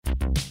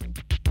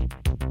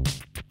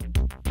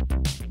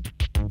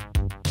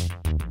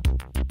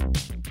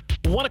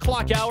1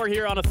 o'clock hour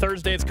here on a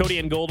Thursday. It's Cody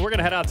and Gold. We're going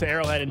to head out to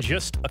Arrowhead in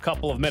just a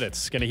couple of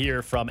minutes. Going to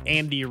hear from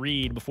Andy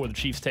Reid before the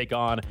Chiefs take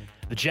on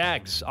the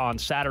Jags on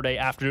Saturday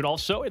afternoon.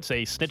 Also, it's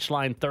a Snitch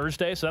Line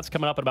Thursday, so that's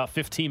coming up in about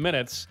 15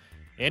 minutes.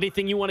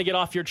 Anything you want to get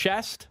off your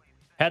chest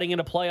heading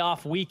into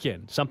playoff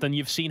weekend? Something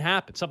you've seen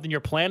happen? Something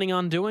you're planning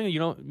on doing? You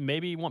don't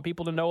maybe want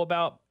people to know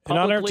about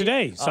publicly? In honor of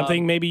today,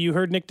 something maybe you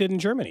heard Nick did in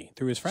Germany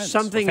through his friends.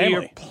 Something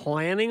you're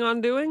planning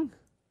on doing?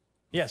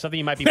 Yeah, something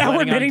you might be now planning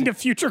we're on. admitting to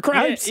future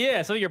crimes.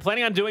 Yeah, something you're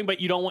planning on doing, but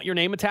you don't want your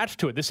name attached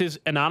to it. This is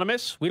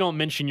anonymous. We don't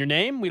mention your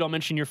name. We don't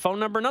mention your phone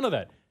number. None of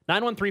that.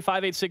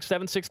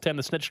 913-586-7610.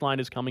 The Snitch Line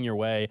is coming your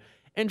way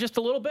in just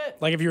a little bit.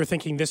 Like if you were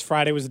thinking this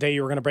Friday was the day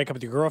you were going to break up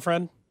with your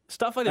girlfriend?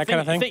 Stuff like that.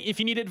 Kind of thing? If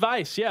you need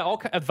advice, yeah,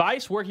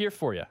 advice, we're here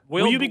for you.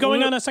 Will you be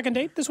going on a second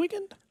date this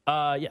weekend?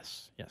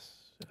 Yes.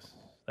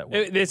 That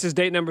will. This is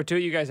date number 2.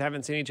 You guys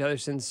haven't seen each other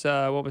since,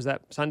 what was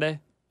that, Sunday?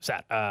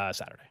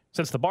 Saturday.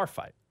 Since the bar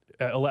fight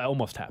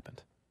almost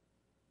happened.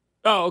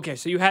 Oh, okay.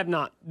 So you have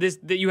not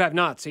you have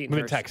not seen We've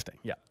her. been texting.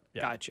 Yeah.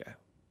 Gotcha.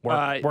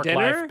 Work dinner?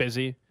 life,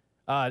 busy.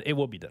 It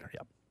will be dinner,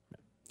 yeah.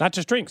 Not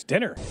just drinks,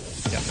 dinner.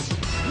 Yeah.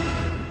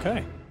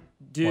 Okay.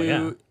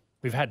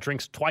 We've had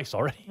drinks twice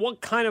already.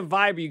 What kind of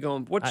vibe are you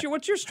going? What's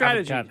your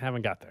strategy?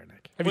 Haven't got there,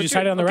 Nick. Have you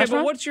decided on the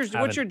restaurant? But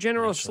what's your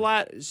general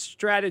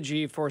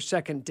strategy for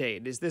second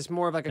date? Is this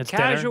more of like a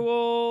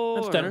casual?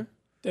 It's dinner.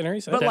 Dinner,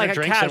 he said. But Dinner, like a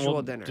drinks, and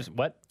casual dinner. Just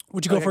what?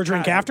 Would you go for a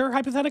drink after,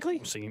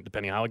 hypothetically? Seeing,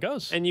 depending on how it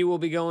goes. And you will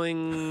be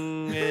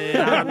going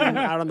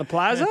out on the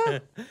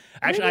plaza?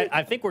 Actually,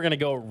 I think we're going to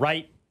go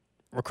right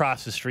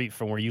across the street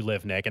from where you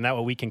live, Nick, and that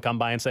way we can come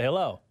by and say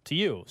hello to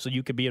you so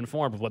you could be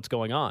informed of what's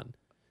going on.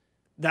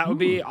 That would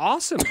be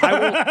awesome.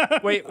 I will.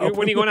 Wait, when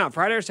are you going out?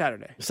 Friday or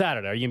Saturday?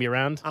 Saturday. Are you going to be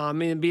around? I'm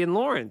going to be in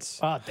Lawrence.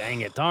 Oh,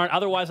 dang it. Darn.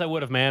 Otherwise, I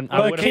would have, man.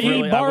 But can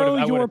he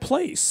borrow your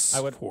place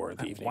for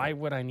the evening? Why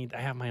would I need to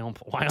have my own?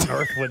 Why on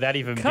earth would that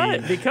even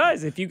be?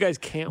 Because if you guys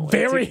can't wait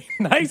Very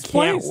nice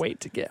place. Can't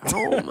wait to get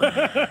home.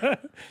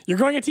 You're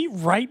going to eat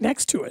right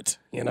next to it,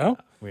 you know?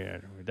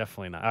 We're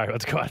definitely not. All right,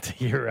 let's go out to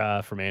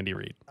hear from Andy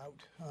Reid.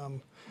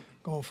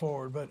 Going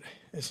forward, but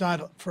it's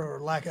not for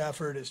lack of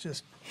effort. It's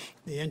just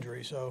the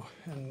injury. So,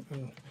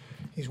 and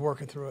he's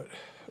working through it.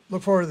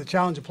 Look forward to the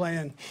challenge of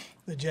playing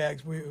the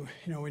Jags. We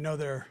know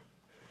they're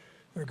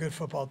a good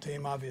football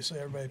team. Obviously,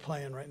 everybody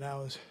playing right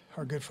now is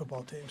our good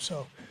football team.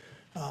 So,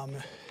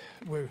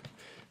 we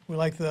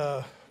like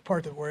the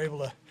part that we're able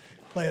to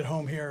play at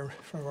home here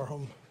in front of our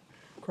home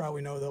crowd.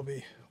 We know they'll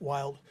be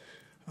wild,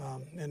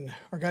 and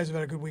our guys have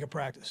had a good week of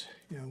practice.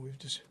 We've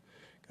just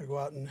got to go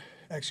out and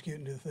execute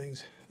and do the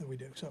things that we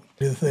do.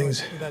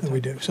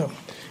 So,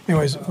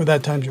 anyways, with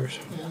that, time's yours.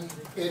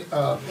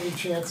 Any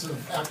chance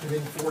of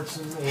activating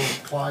Fortson or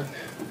Clyde?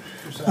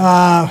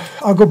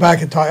 I'll go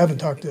back and talk. I haven't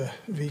talked to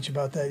Veach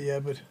about that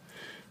yet, but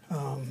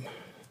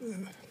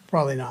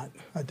probably not,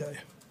 I tell you.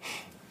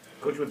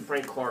 Coach, with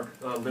Frank Clark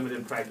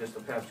limited practice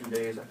the past 2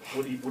 days,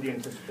 what do you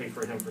anticipate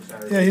for him for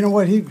Saturday? Yeah, you know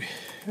what?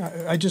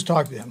 I just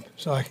talked to him,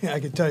 so I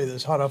can tell you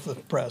this hot off the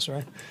press,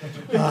 right?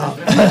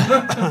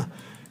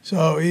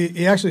 So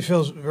he actually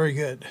feels very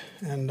good,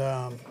 and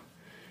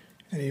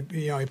he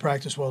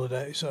practiced well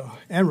today,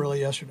 and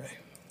really yesterday.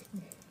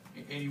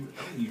 Andy,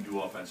 everything you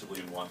do offensively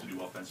and want to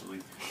do offensively,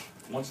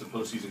 once the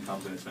postseason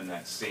comes and it's been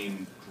that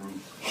same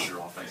group of your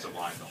offensive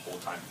line the whole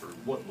time through,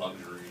 what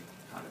luxury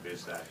kind of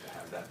is that to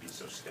have that be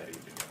so steady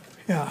together?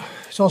 Yeah,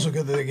 it's also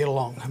good that they get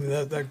along. I mean,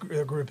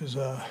 that group is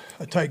a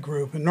tight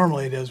group, and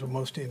normally it is with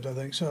most teams, I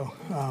think. So,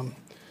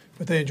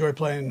 but they enjoy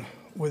playing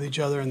with each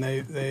other, and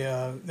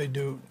they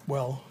do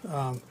well.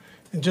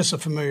 And just the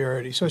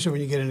familiarity, especially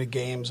when you get into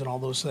games and all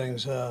those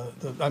things.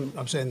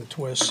 I'm saying the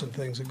twists and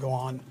things that go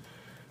on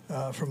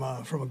from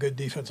a good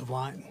defensive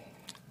line,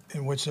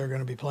 in which they're going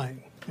to be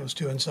playing. Those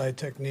two inside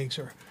techniques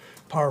are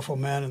powerful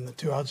men, and the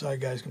two outside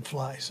guys can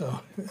fly.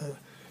 So it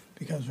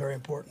becomes very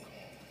important.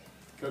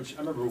 Coach, I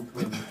remember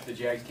when the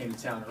Jags came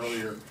to town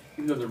earlier,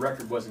 even though the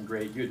record wasn't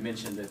great, you had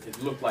mentioned that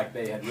it looked like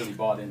they had really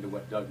bought into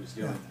what Doug was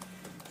doing.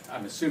 Yeah.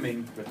 I'm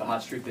assuming with the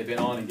hot streak they've been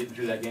on and getting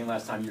through that game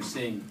last time, you're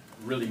seeing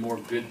really more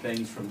good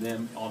things from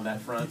them on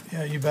that front.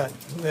 Yeah, you bet.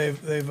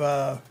 They've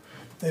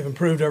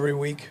improved every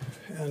week,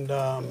 and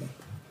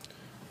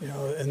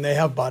and they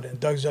have bought in.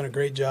 Doug's done a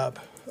great job,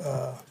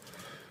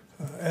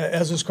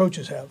 as his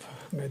coaches have.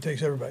 I mean, it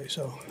takes everybody.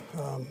 So,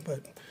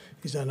 but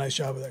he's done a nice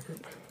job with that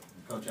group.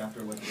 Coach,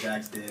 after what the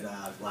Jags did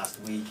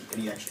last week,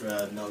 any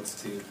extra notes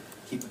to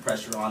keep the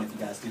pressure on if you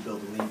guys do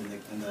build a lead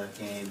in the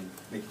game,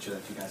 making sure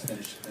that you guys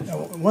finish?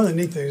 One of the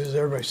neat things is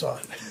everybody saw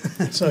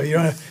it, so you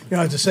don't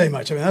have to say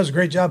much. I mean, that was a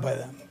great job by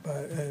them,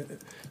 by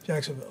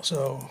Jacksonville.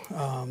 So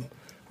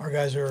our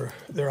guys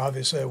they're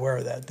obviously aware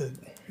of that. That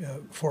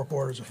 4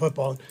 quarters of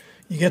football,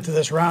 you get to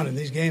this round, and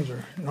these games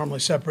are normally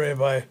separated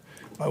by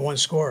one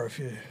score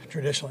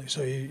traditionally.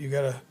 So you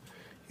got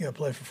to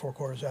play for 4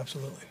 quarters,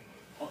 absolutely.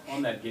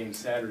 On that game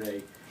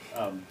Saturday,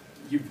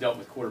 you've dealt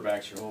with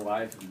quarterbacks your whole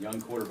life, and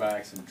young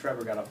quarterbacks, and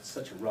Trevor got off to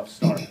such a rough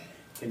start.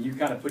 Can you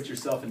kind of put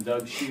yourself in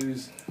Doug's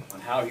shoes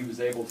on how he was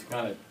able to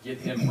kind of get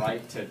him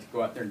right to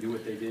go out there and do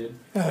what they did?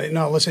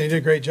 No, listen, he did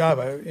a great job.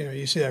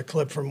 You see that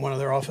clip from one of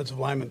their offensive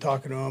linemen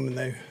talking to him,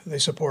 and they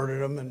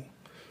supported him, and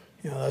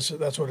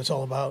that's what it's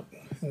all about.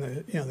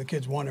 And the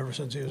kid's won ever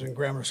since he was in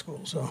grammar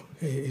school, so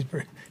he's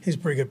a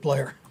pretty good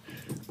player.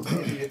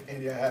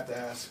 Andy, I have to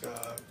ask,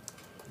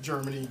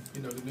 Germany,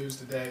 the news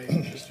today,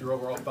 just your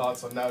overall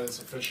thoughts on now that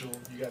it's official,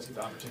 you guys get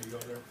the opportunity to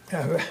go there.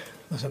 Yeah,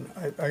 listen,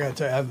 I got to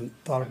tell you, I haven't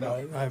thought about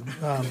it.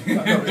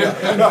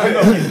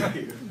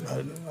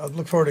 I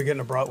look forward to getting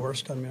a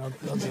bratwurst. I mean,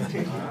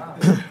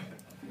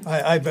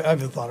 I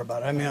haven't thought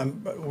about it. I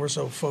mean, we're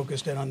so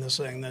focused in on this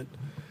thing that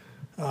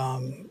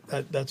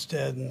that's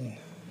Ted and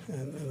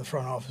the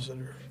front office that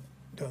are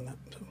doing that.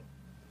 So.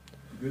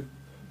 Good.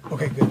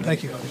 Okay, good.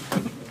 Thank you.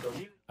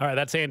 All right,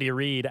 that's Andy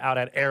Reid out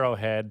at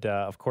Arrowhead.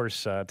 Of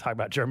course, talk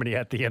about Germany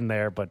at the end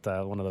there, but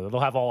they'll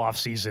have all off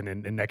season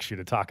and next year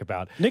to talk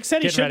about. Nick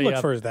said he should look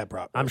for that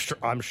prop. I'm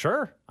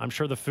sure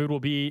the food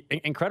will be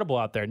incredible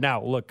out there.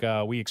 Now, look,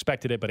 we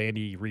expected it, but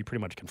Andy Reid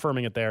pretty much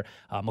confirming it there.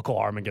 McCole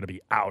Hardman going to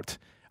be out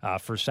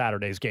for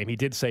Saturday's game. He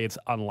did say it's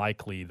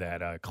unlikely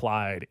that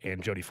Clyde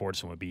and Jody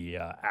Fortson would be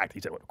active.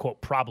 He said,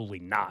 quote, probably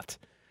not.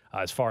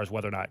 As far as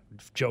whether or not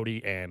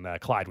Jody and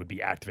Clyde would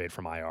be activated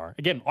from IR.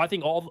 Again, I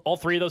think all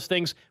three of those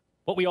things,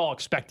 what we all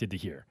expected to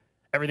hear.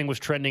 Everything was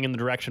trending in the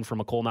direction for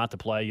McCole not to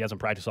play. He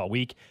hasn't practiced all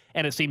week,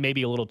 and it seemed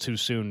maybe a little too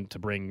soon to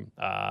bring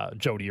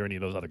Jody or any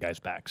of those other guys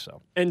back.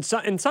 And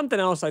something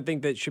else I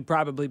think that should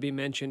probably be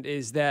mentioned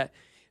is that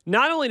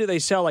not only do they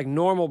sell like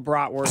normal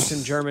bratwurst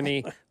in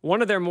Germany,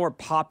 one of their more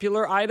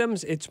popular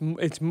items,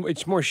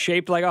 it's more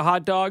shaped like a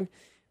hot dog,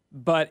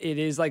 but it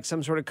is like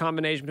some sort of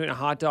combination between a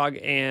hot dog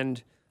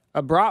and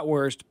a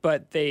bratwurst,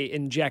 but they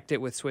inject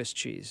it with Swiss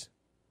cheese.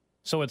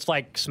 So it's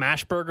like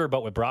smash burger,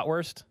 but with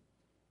bratwurst?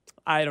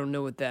 I don't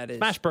know what that is.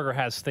 Smash burger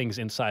has things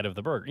inside of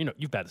the burger.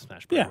 You've had the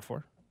smash burger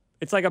before.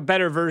 It's like a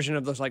better version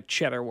of those like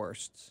cheddar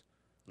wursts.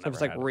 So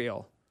it's like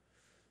real.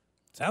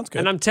 Sounds good.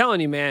 And I'm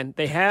telling you, man,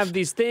 they have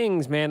these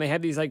things, man. They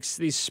have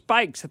these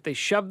spikes that they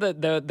shove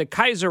the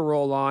Kaiser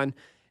roll on,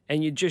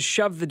 and you just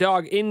shove the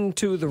dog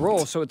into the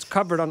roll so it's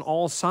covered on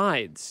all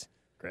sides.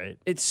 Great.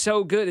 It's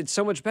so good. It's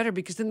so much better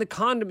because then you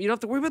don't have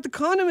to worry about the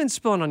condiment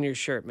spilling on your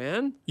shirt,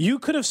 man. You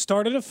could have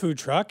started a food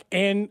truck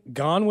and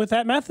gone with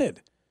that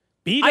method.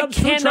 B-Dub's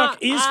food truck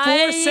is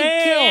for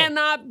sale. I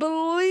cannot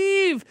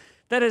believe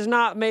that has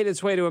not made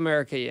its way to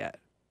America yet.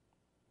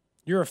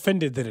 You're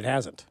offended that it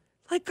hasn't.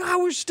 Like, God,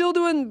 we're still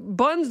doing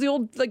buns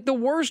the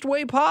worst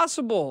way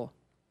possible.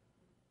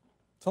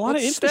 It's a lot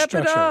of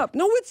infrastructure. Step it up.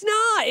 No, it's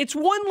not. It's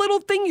one little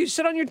thing you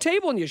sit on your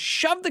table and you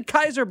shove the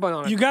Kaiser bun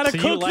on it. You got to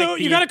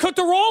cook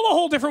the roll a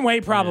whole different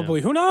way,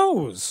 probably. Yeah. Who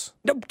knows?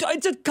 No,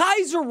 it's a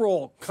Kaiser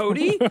roll,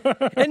 Cody.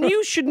 And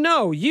you should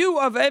know. You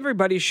of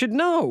everybody should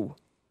know.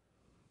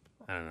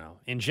 I don't know.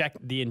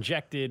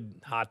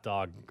 Injected hot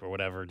dog or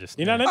whatever. Just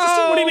you're not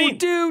interested? What do you mean,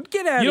 dude?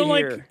 Get out of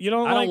here. I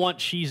don't want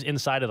cheese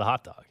inside of the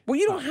hot dog. Well,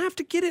 you don't have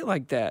to get it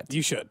like that.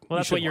 You should. Well,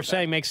 that's what you're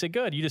saying makes it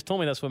good. You just told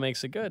me that's what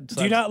makes it good. So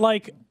do you not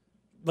like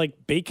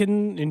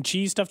bacon and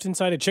cheese stuffed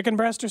inside a chicken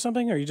breast or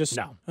something? Or you just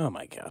no? Oh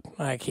my God!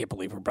 I can't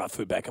believe we brought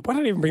food back up. Why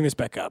did I even bring this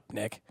back up,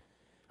 Nick?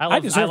 I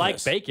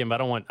like bacon,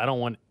 but I don't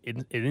want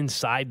it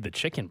inside the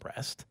chicken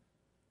breast.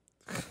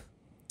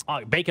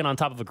 Bacon on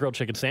top of a grilled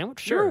chicken sandwich?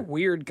 Sure. You're a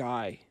weird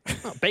guy.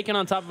 Bacon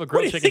on top of a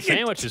grilled chicken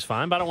sandwich is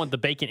fine, but I don't want the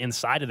bacon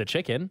inside of the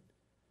chicken.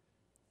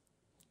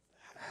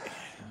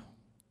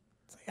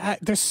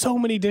 There's so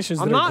many dishes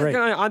that are great.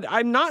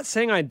 I'm not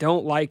saying I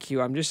don't like you.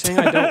 I'm just saying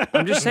I don't.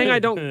 I'm just saying I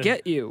don't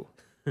get you.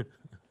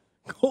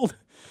 Gold.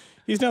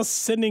 He's now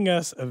sending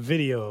us a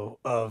video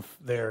of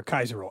their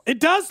Kaiser roll. It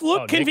does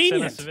look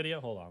convenient. Nick sent us a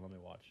video. Hold on, let me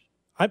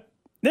watch.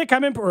 Nick,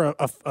 I'm in for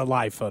a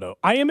live photo.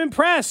 I am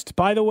impressed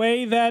by the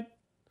way that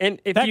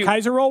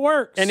Kaiser roll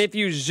works. And if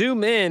you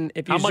zoom in,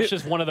 how much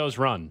does one of those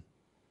run?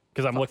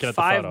 Because I'm looking at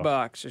the photo.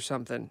 $5 or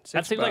something.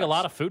 That seems like a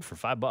lot of food for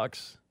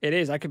 $5. It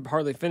is. I could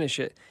hardly finish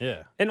it.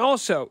 Yeah. And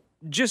also,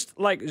 just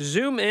like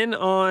zoom in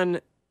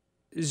on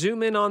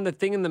the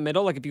thing in the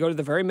middle. Like if you go to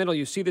the very middle,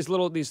 you see these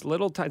little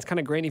it's kind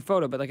of grainy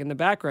photo, but like in the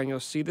background, you'll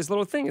see this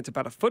little thing. It's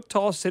about a foot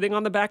tall, sitting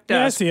on the back desk.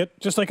 Yeah, I see it.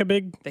 Just like a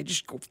big. They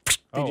just go.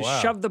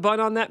 Shove the bun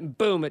on that, and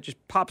boom! It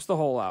just pops the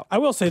hole out. I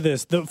will say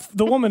this: the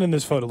woman in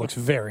this photo looks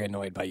very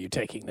annoyed by you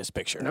taking this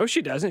picture. No,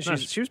 she doesn't.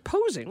 She was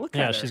posing. Look at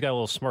her. Yeah, she's got a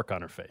little smirk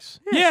on her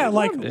face. Yeah,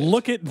 like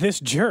look at this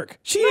jerk.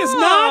 She is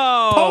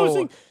not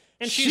posing,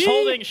 and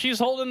she's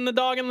holding the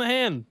dog in the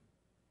hand.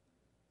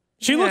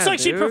 She looks like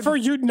she'd prefer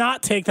you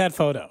not take that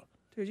photo.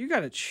 Dude, you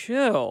gotta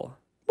chill.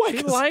 What?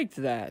 She liked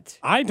that.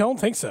 I don't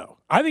think so.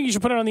 I think you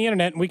should put it on the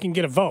internet and we can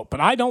get a vote.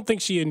 But I don't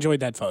think she enjoyed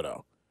that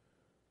photo.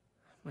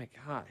 Oh my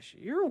gosh,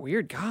 you're a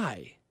weird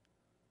guy.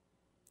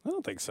 I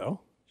don't think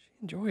so. She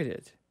enjoyed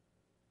it.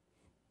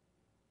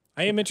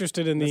 I am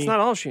interested in That's not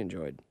all she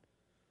enjoyed.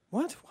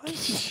 What?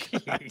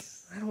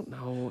 Jeez. I don't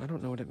know. I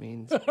don't know what it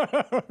means.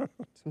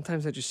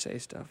 Sometimes I just say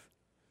stuff.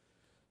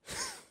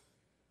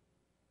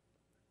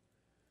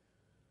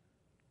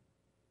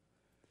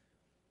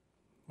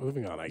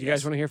 Moving on, I guess. You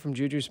guys want to hear from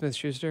Juju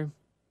Smith-Schuster?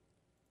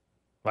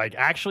 Like,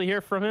 actually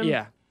hear from him?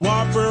 Yeah.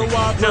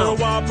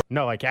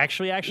 No, like,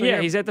 actually Yeah,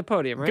 hear? he's at the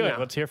podium right Good. now.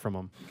 Let's hear from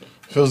him.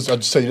 I'll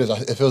just tell you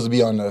this. It feels to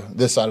be on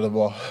this side of the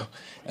ball,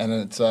 and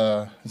it's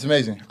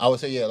amazing. I would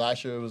say, yeah,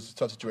 last year it was a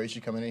tough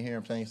situation coming in here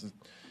and playing against,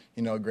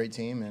 a great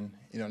team, and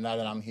now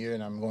that I'm here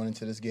and I'm going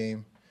into this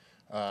game,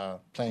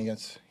 playing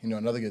against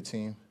another good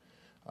team,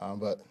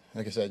 but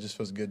like I said, it just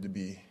feels good to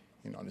be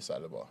on this side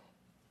of the ball.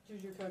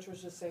 Your coach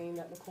was just saying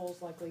that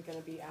Nicole's likely going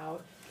to be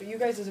out, but you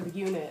guys as a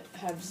unit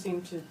have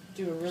seemed to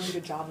do a really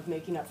good job of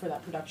making up for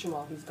that production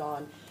while he's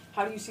gone.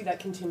 How do you see that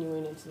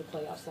continuing into the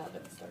playoffs now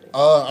that it's starting?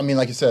 I mean,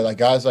 like I said, like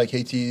guys like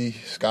KT,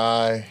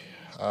 Sky,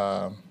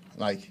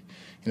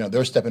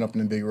 they're stepping up in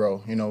a big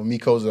role.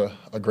 Miko's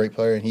a great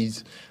player, and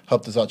he's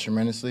helped us out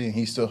tremendously, and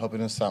he's still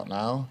helping us out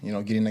now,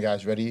 getting the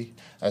guys ready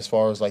as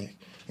far as, the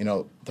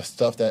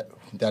stuff that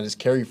is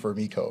carried for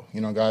Miko.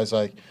 Guys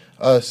like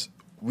us,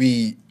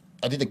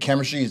 I think the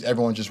chemistry is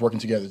everyone just working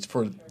together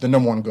for the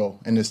number one goal,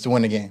 and it's to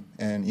win the game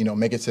and,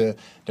 make it to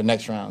the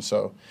next round.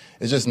 So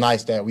it's just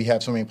nice that we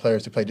have so many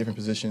players to play different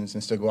positions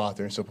and still go out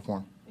there and still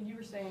perform. And you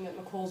were saying that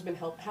Nicole's been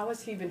how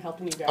has he been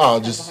helping you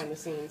guys behind the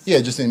scenes?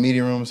 Yeah, just in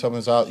meeting rooms, helping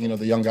us out,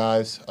 the young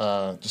guys,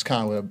 just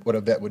kind of what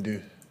a vet would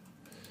do.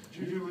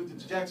 Juju, with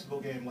the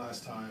Jacksonville game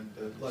last time,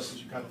 the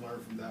lessons you kind of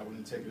learned from that one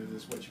and take it to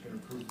this, what you can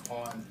improve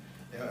upon,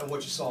 and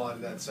what you saw out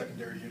of that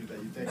secondary unit that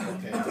you think,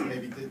 okay,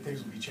 maybe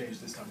things will be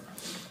changed this time around.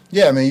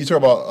 Yeah, I mean, you talk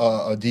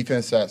about a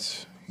defense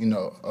that's,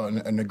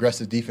 an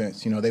aggressive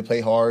defense. They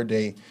play hard,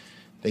 they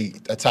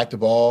attack the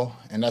ball,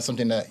 and that's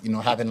something that,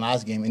 happened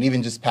last game. And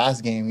even just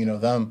past game,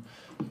 them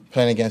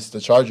playing against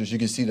the Chargers, you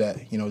can see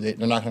that,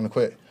 they're not going to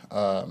quit.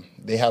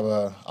 They have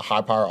a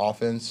high-power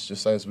offense,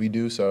 just as we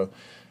do, so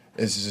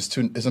it's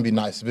going to be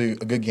nice. It'll be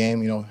a good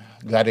game,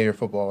 gladiator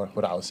football,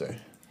 what I would say.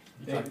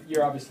 Dave,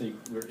 you're obviously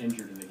were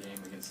injured in the game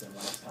against them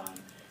last time.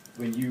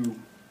 When you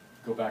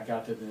go back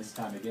out to this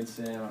time against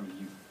them, I mean,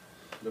 you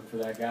look for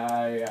that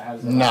guy? How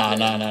does that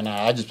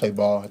Nah. I just play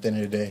ball at the end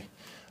of the day.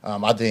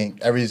 I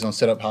think everything's going to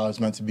set up how it's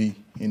meant to be.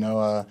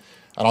 I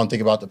don't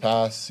think about the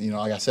past.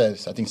 Like I said,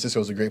 I think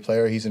Cisco's a great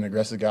player. He's an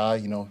aggressive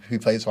guy. He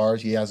plays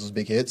hard. He has those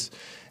big hits.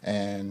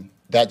 And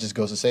that just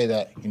goes to say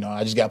that,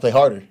 I just got to play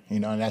harder,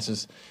 and that's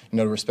just,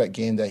 the respect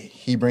game that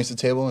he brings to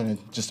the table and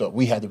just what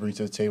we had to bring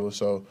to the table.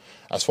 So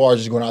as far as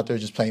just going out there,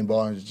 just playing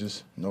ball and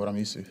just know what I'm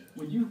used to.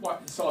 When you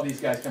saw these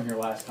guys come here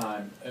last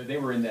time, they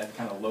were in that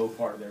kind of low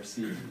part of their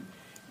season.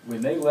 When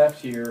they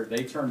left here,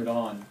 they turned it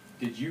on.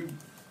 Did you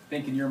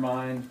think in your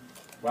mind,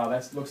 wow,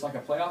 that looks like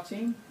a playoff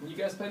team when you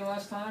guys played them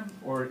last time?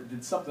 Or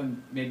did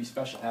something maybe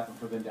special happen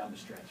for them down the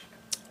stretch?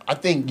 I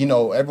think,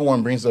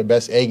 everyone brings their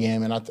best A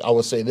game, and I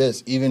would say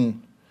this,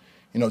 even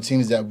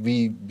teams that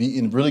we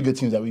beat, really good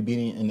teams that we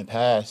beat in the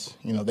past,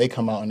 they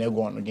come out and they'll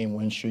go on a game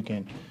win streak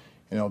and,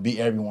 beat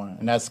everyone.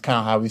 And that's kind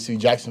of how we see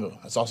Jacksonville.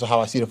 That's also how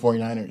I see the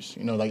 49ers,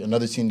 like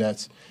another team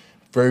that's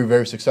very,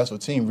 very successful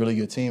team, really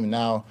good team. And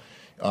now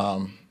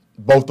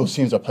both those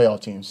teams are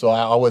playoff teams. So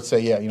I would say,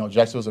 yeah,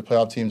 Jacksonville's a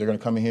playoff team. They're going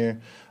to come in here,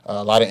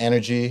 a lot of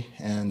energy,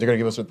 and they're going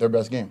to give us their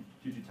best game.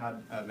 Juju,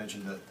 Todd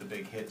mentioned the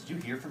big hit. Did you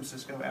hear from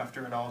Cisco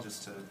after it all,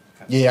 just to kind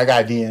of... Yeah, I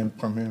got a DM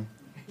from him.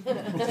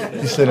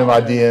 He slid in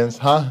my DMs,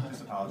 huh?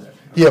 Just apologize.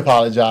 He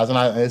apologized,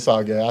 and it's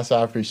all good. I said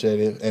I appreciate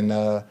it, and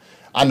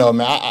I know,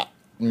 man.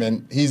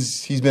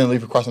 He's been in the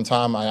league for quite some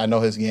time. I know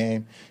his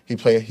game. He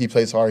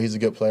plays hard. He's a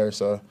good player,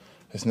 so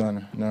there's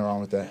nothing wrong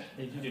with that.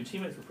 Hey, your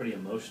teammates were pretty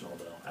emotional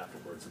though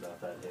afterwards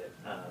about that hit.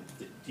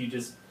 Do you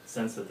just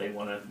sense that they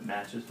want to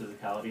match his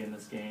physicality in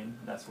this game,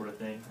 that sort of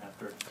thing?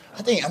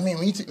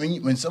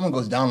 When someone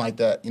goes down like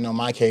that, in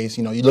my case,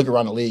 you look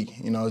around the league.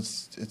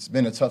 It's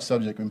been a tough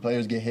subject. When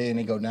players get hit and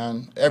they go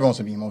down, everyone's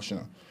gonna be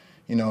emotional.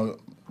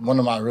 One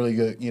of my really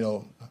good,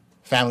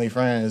 family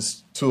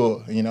friends,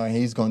 Tua, and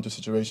he's going through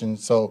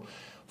situations. So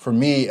for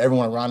me,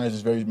 everyone around us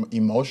is very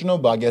emotional,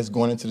 but I guess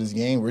going into this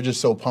game, we're just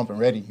so pumped and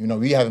ready.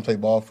 We haven't played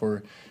ball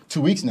for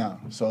 2 weeks now,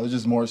 so it's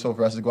just more so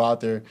for us to go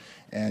out there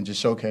and just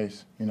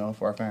showcase,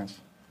 for our fans.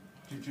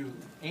 Juju,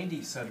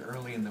 Andy said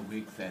early in the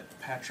week that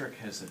Patrick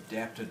has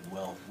adapted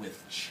well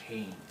with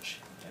change,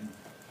 and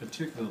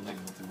particularly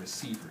with the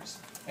receivers.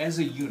 As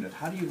a unit,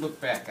 how do you look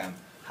back on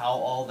how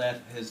all that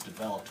has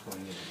developed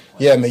going into the playoffs?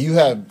 Yeah, man, you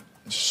have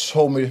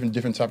so many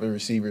different type of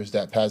receivers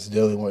that Pat's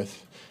dealing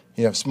with.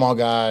 You have small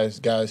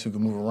guys who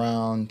can move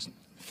around,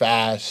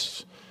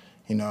 fast,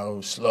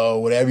 slow,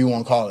 whatever you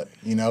want to call it.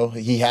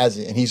 He has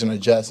it, and he's going to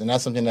adjust, and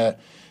that's something that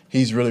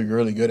he's really,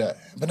 really good at.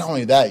 But not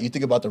only that, you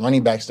think about the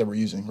running backs that we're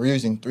using. We're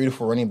using 3 to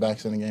 4 running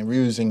backs in the game.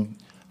 We're using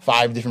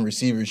 5 different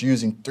receivers. You're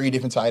using 3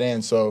 different tight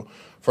ends. So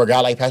for a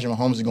guy like Patrick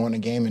Mahomes to go in the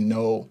game and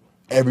know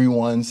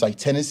everyone's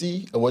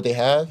tendency of what they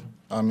have,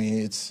 I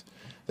mean, it's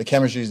the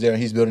chemistry is there,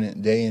 and he's building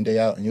it day in, day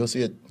out, and you'll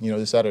see it,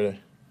 this Saturday.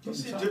 Do you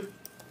see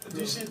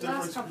a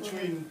difference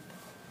between,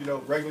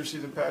 regular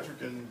season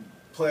Patrick and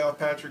playoff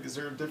Patrick? Is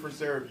there a difference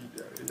there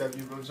that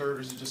you've observed,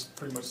 or is it just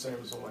pretty much the same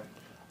as the way?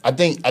 I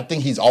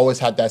think he's always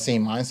had that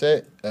same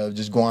mindset of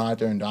just going out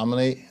there and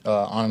dominate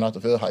on and off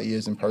the field, how he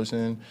is in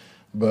person.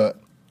 But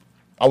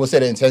I would say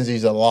the intensity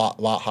is a lot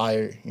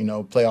higher, you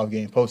know, playoff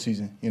game,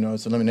 postseason. You know,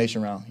 it's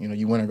elimination round. You know,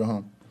 you win or go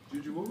home.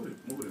 Juju, what would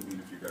it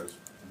mean if you guys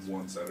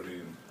won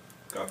Saturday and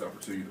got the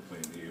opportunity to play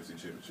in the AFC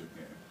Championship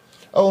game?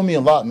 Oh, it mean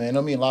a lot, man.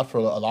 It mean a lot for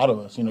a lot of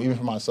us, you know, even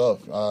for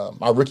myself.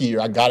 My rookie year,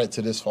 I got it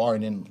to this far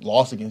and then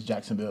lost against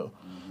Jacksonville.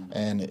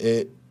 And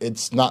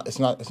it's not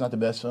the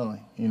best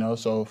feeling, you know.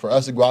 So for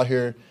us to go out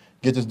here,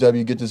 get this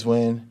W, get this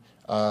win,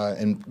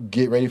 and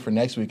get ready for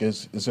next week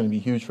is going to be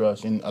huge for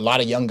us. And a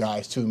lot of young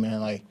guys too,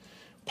 man. Like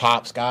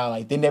Pop, Sky,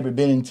 like they never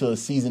been into a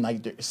season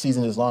like the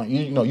season is long.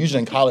 You know, usually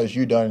in college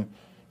you're done,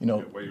 you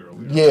know,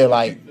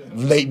 like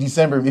late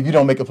December if you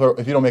don't make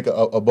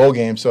a bowl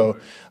game. So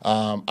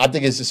I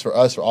think it's just for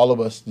us, for all of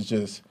us, to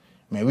just,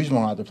 man, we just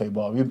want out to play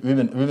ball. We've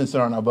been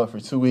sitting on our butt for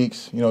 2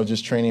 weeks, you know,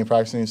 just training and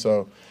practicing.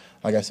 So,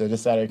 like I said,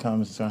 this Saturday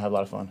comes, it's gonna have a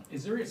lot of fun.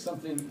 Is there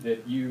something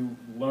that you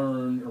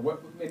learned, or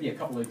what? Maybe a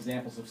couple of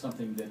examples of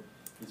something that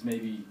is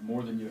maybe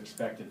more than you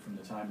expected from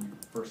the time you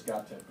first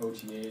got to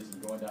OTAs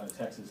and going down to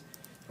Texas,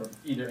 from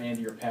either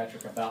Andy or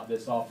Patrick about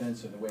this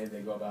offense or the way they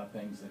go about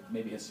things that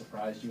maybe has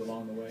surprised you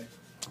along the way?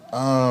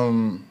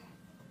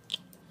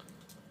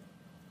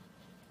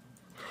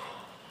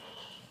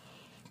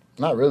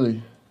 Not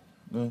really.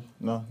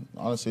 No,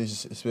 honestly,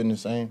 it's been the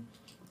same.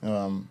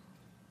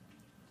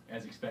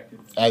 As expected.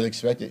 As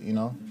expected, you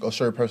know. Go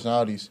show your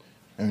personalities,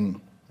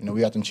 and you know we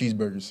got them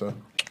cheeseburgers. So. All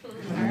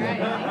right,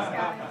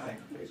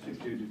 thanks,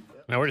 guys.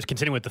 Now we're just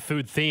continuing with the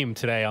food theme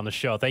today on the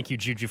show. Thank you,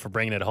 Juju, for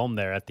bringing it home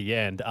there at the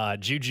end.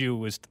 Juju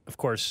was, of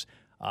course,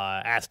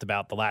 asked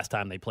about the last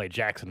time they played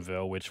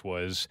Jacksonville, which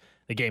was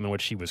the game in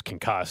which he was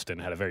concussed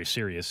and had a very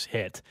serious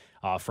hit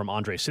from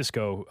Andre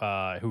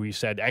Cisco, who he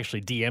said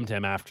actually DM'd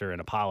him after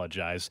and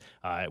apologized.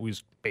 It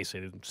was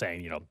basically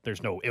saying, you know,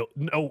 there's no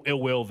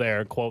ill will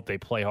there. Quote, they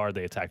play hard,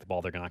 they attack the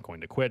ball, they're not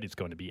going to quit. It's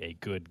going to be a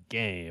good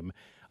game.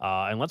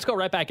 And let's go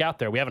right back out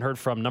there. We haven't heard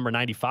from number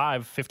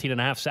 95, 15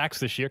 and a half sacks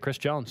this year, Chris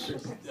Jones.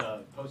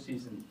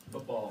 Postseason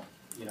football,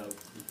 you know,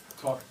 you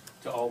talk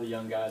to all the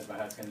young guys about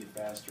how it's going to get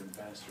faster and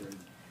faster and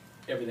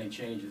everything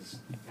changes.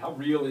 How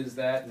real is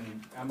that,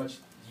 and how much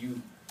do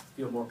you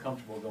feel more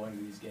comfortable going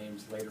to these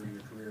games later in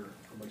your career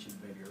from what you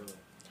maybe early?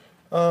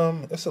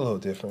 It's a little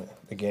different.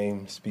 The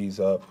game speeds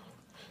up,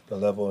 the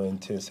level of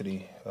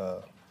intensity,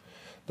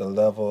 the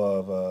level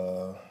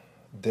of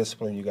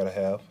discipline you got to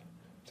have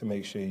to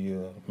make sure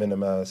you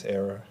minimize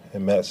error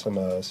and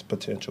maximize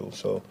potential.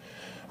 So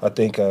I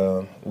think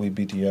we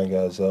beat the young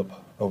guys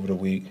up over the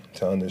week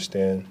to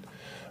understand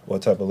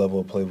what type of level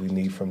of play we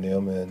need from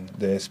them and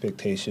the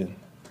expectation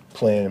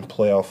playing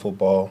playoff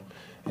football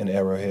in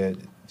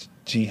Arrowhead,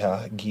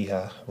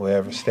 Giha,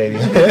 wherever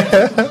stadium. Oh,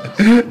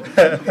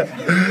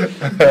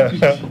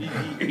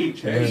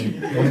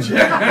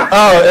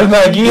 it's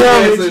not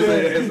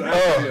Giha?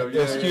 Oh,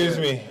 excuse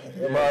me.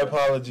 My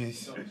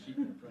apologies.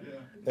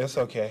 It's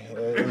okay.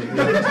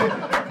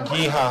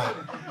 Giha.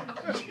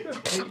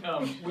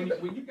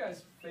 When you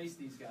guys face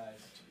these guys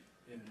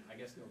in, I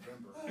guess,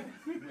 November,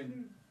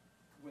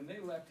 when they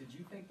left, did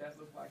you think that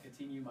looked like a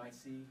team you might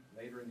see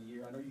later in the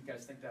year? I know you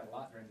guys think that a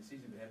lot during the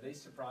season, but have they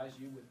surprised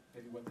you with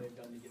maybe what they've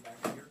done to get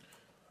back here?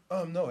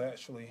 No,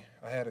 actually,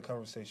 I had a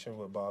conversation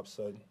with Bob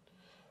Sutton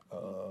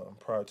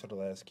prior to the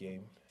last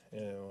game. You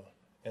know,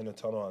 in the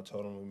tunnel, I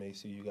told him we may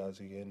see you guys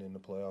again in the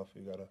playoff.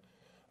 You got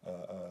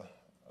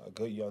a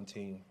good young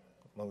team.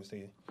 As long as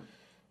they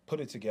put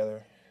it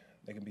together,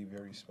 they can be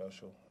very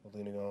special.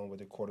 Leaning on with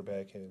the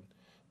quarterback and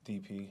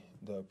DP,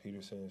 Doug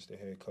Peterson is the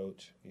head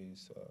coach.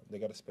 They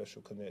got a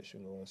special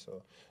connection going,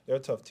 so they're a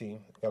tough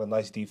team. Got a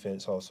nice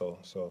defense also,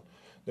 so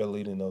they're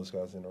leading those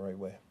guys in the right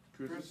way.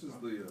 Chris, this is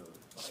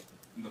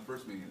in the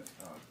first meeting,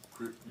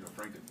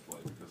 Frank didn't play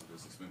because of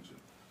his suspension.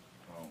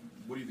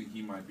 What do you think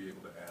he might be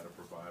able to add or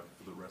provide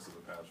for the rest of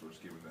the pass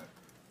rush, given that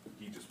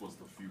he just was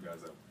the few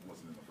guys that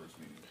wasn't in the first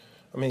meeting?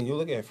 I mean, you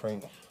look at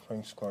Frank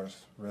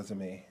Clark's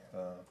resume,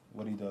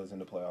 what he does in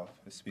the playoff,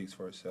 it speaks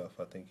for itself.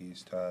 I think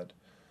he's tied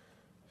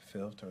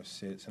 5th or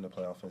 6th in the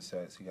playoff in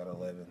sacks. He got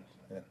 11.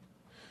 And,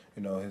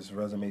 you know, his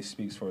resume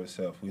speaks for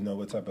itself. We know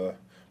what type of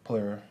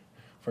player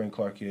Frank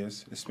Clark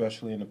is,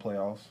 especially in the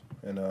playoffs.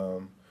 And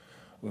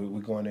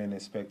we're going in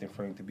expecting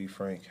Frank to be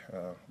Frank.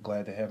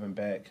 Glad to have him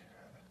back.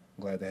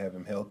 Glad to have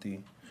him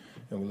healthy.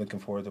 And we're looking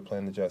forward to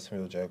playing the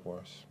Jacksonville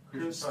Jaguars.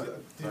 Chris, the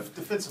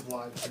defensive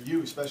line, for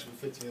you, especially with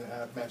 15 and a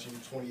half, matching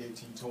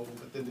 2018 total,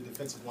 but then the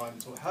defensive line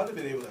total, how have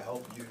they been able to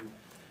help you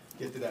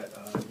get to that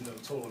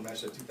total and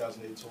match that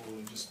 2008 total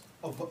and just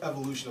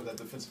evolution of that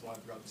defensive line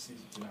throughout the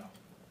season to now?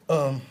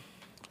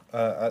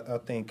 I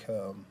think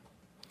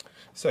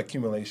it's an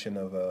accumulation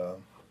of the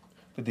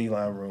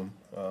D-line room,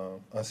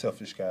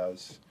 unselfish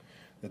guys,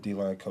 the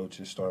D-line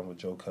coaches, starting with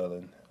Joe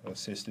Cullen,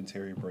 assistant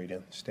Terry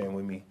Braden, staying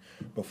with me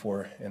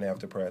before and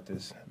after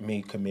practice,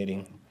 me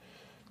committing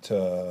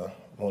to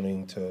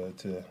wanting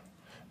to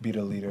be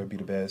the leader, be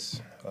the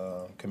best,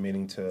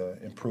 committing to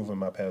improving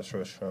my pass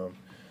rush from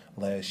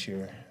last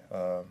year,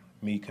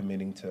 me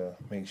committing to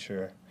make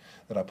sure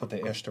that I put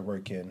the extra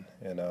work in,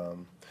 and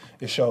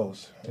it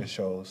shows. It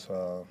shows.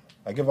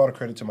 I give all the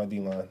credit to my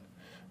D-line.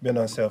 Been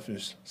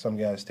unselfish. Some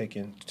guys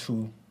taking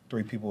 2,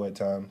 3 people at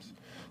times,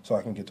 so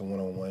I can get the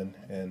one-on-one.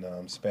 And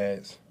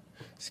Spags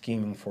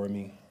scheming for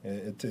me.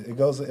 It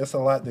goes. It's a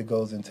lot that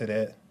goes into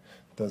that.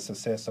 The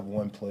success of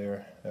one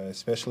player,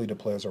 especially the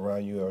players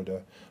around you or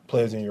the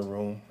players in your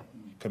room,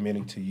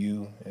 committing to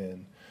you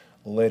and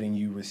letting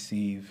you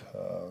receive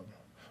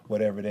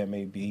whatever that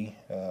may be,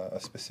 a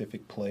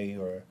specific play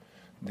or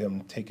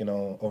them taking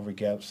on over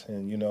gaps.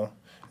 And, you know,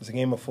 it's a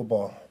game of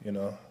football, you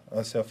know,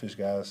 unselfish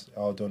guys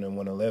all doing it in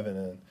 111.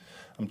 And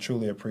I'm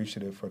truly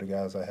appreciative for the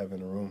guys I have in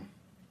the room.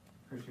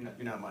 Chris,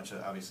 you're not much,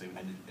 obviously,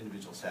 an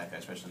individual sack guy,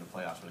 especially in the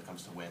playoffs when it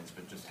comes to wins,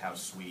 but just how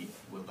sweet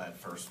will that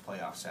first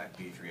playoff sack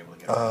be if you're able to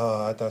get it?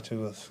 I thought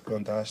you was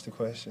going to dodge the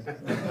question.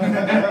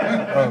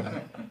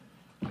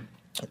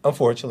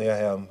 Unfortunately, I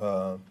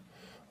have,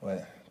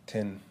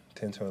 10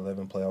 to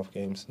 11 playoff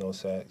games, no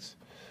sacks.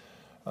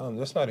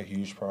 That's not a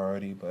huge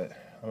priority, but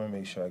I'm going to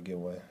make sure I get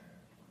one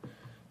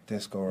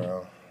this go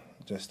around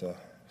just to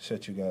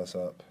shut you guys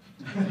up.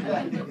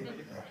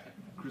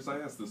 Chris, I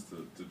asked this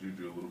to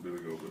Juju a little bit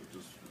ago, but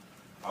just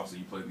obviously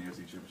you played in the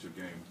AFC Championship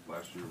game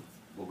last year.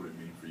 What would it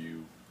mean for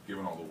you,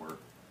 given all the work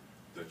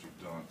that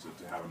you've done,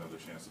 to have another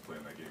chance to play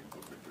in that game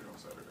with a victory on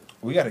Saturday?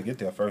 We got to get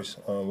there first.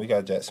 We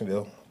got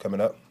Jacksonville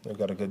coming up. We've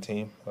got a good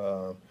team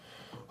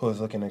who is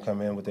looking to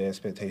come in with the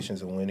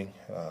expectations of winning.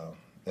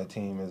 That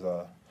team is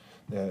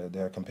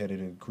they're a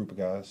competitive group of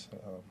guys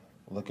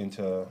looking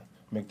to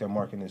make their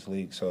mark in this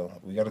league. So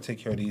we got to take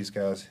care of these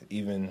guys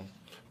even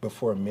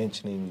before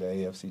mentioning the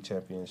AFC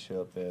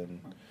Championship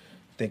and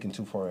thinking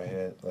too far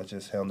ahead. Let's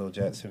just handle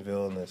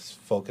Jacksonville and let's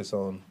focus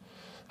on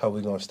how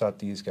we're going to stop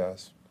these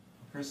guys.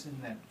 Chris, in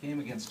that game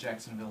against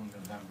Jacksonville in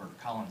November,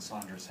 Colin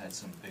Saunders had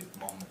some big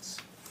moments.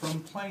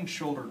 From playing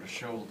shoulder to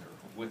shoulder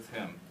with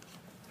him,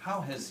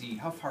 how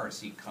far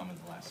has he come in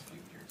the last few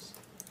years?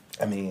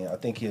 I mean, I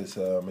think his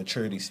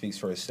maturity speaks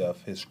for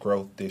itself, his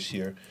growth this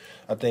year.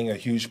 I think a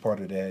huge part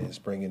of that is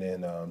bringing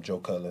in Joe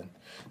Cullen,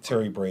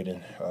 Terry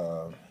Braden.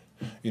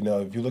 You know,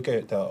 if you look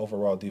at the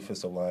overall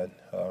defensive line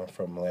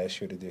from last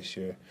year to this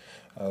year,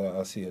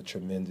 I see a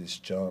tremendous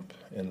jump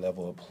in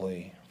level of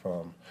play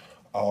from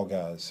all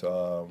guys,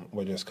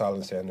 whether it's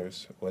Colin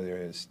Sanders, whether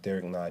it's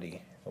Derek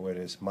Nottie,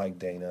 whether it's Mike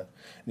Dana. And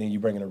then you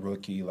bring in a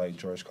rookie like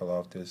George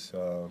Karlaftis.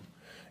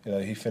 You know,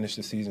 he finished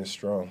the season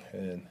strong.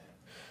 And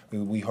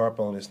we harp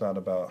on it's not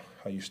about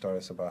how you start,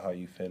 it's about how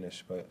you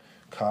finish. But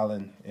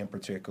Colin, in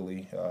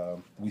particularly,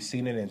 we've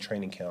seen it in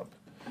training camp,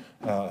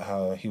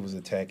 how he was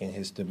attacking,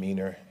 his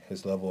demeanor,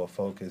 his level of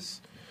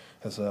focus,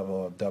 his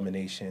level of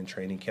domination in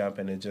training camp,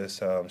 and it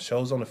just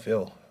shows on the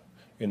field.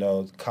 You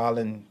know,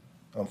 Colin,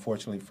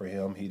 unfortunately for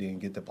him, he didn't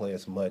get to play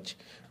as much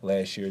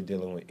last year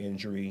dealing with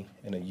injury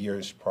in the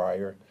years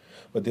prior.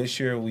 But this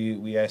year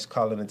we asked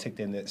Colin to take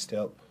that next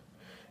step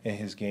in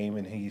his game,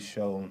 and he's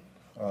shown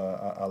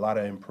a lot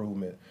of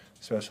improvement,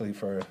 especially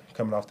for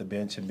coming off the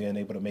bench and being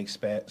able to make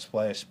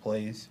splash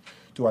plays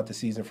throughout the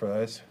season for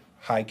us,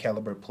 high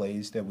caliber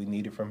plays that we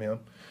needed from him.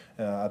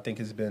 I think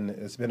it's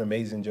been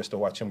amazing just to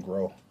watch him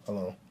grow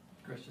alone.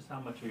 Chris, just how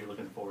much are you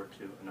looking forward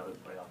to another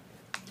playoff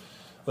game?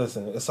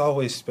 Listen, it's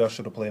always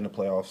special to play in the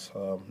playoffs.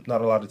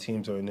 Not a lot of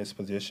teams are in this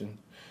position,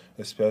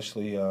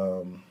 especially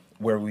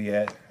where we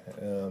at,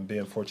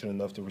 being fortunate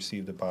enough to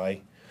receive the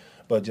bye.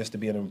 But just to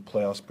be in the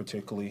playoffs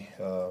particularly,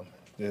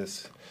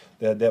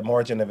 that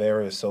margin of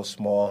error is so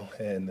small,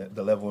 and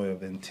the level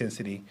of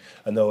intensity.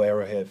 I know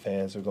Arrowhead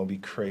fans are going to be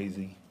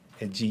crazy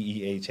at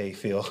GEHA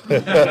Phil.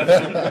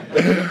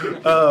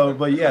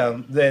 But yeah,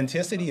 the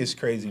intensity is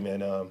crazy,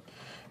 man.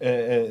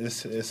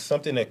 It's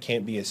something that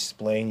can't be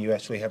explained. You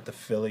actually have to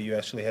feel it. You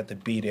actually have to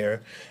be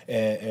there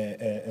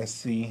and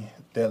see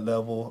that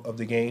level of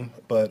the game.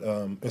 But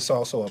it's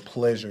also a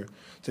pleasure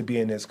to be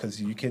in this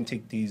because you can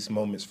take these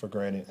moments for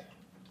granted.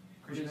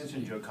 Chris, you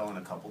mentioned Joe Cullen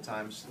a couple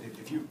times.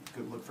 If you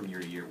could look from year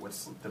to year,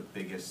 what's the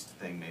biggest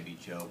thing maybe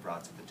Joe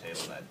brought to the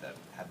table that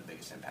had the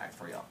biggest impact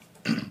for y'all?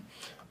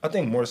 I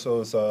think more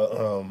so is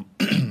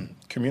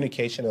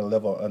communication and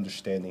level of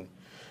understanding.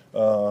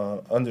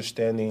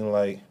 Understanding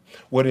like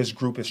where this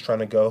group is trying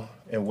to go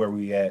and where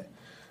we at.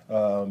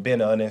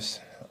 Being honest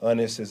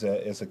is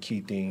a key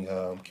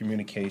thing.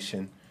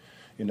 Communication.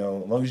 You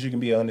know, as long as you can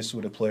be honest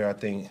with a player, I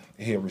think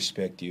he'll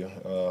respect you.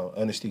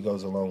 Honesty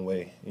goes a long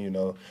way. You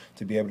know,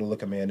 to be able to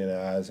look a man in the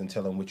eyes and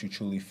tell him what you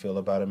truly feel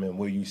about him and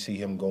where you see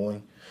him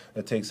going,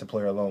 that takes a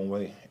player a long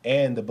way.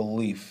 And the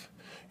belief.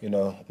 You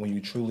know, when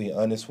you're truly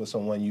honest with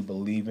someone, you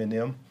believe in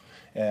them.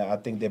 And I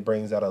think that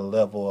brings out a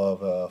level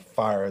of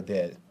fire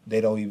that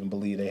they don't even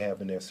believe they have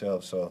in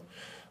themselves. So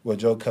with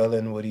Joe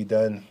Cullen, what he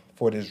done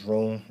for this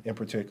room in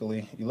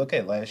particularly, you look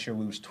at last year,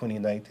 we was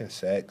 29th in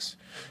sacks.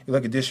 You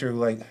look at this year,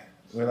 we're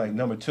like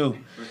number 2.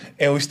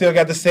 And we still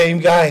got the same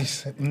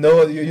guys.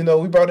 No, you know,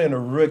 we brought in a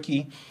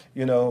rookie.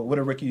 You know, with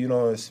a rookie, you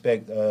don't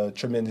expect a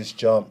tremendous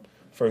jump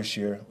first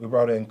year. We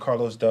brought in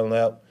Carlos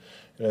Dunlap.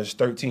 It's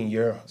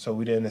 13-year, so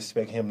we didn't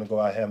expect him to go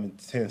out having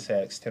 10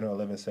 or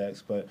 11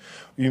 sacks. But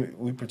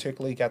we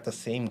particularly got the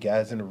same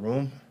guys in the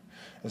room.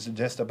 It's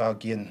just about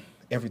getting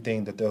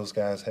everything that those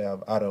guys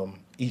have out of them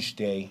each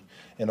day,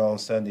 and on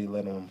Sunday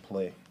letting them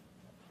play.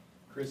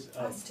 Chris,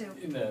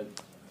 in the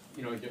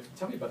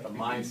tell me about the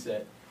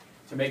mindset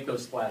to make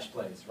those splash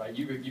plays, right?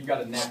 You've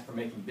got a knack for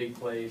making big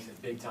plays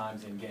at big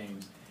times in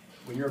games.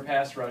 When you're a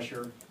pass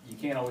rusher, you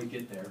can't always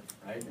get there,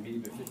 right? I mean,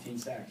 you've got 15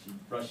 sacks. You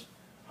rush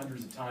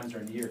hundreds of times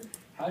during the year.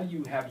 How do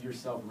you have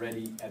yourself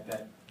ready at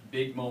that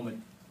big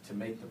moment to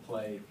make the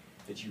play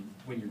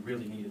when you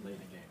really need it late in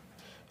the game?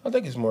 I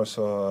think it's more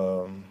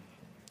so,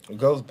 it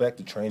goes back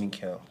to training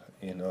camp,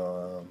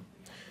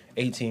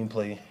 18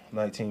 play,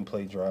 19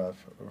 play drive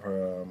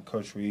for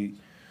Coach Reed,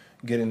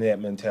 getting that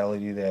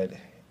mentality that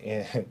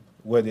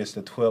whether it's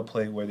the 12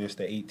 play, whether it's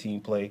the 18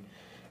 play,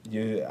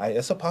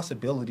 it's a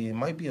possibility. It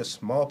might be a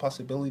small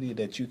possibility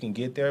that you can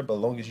get there, but as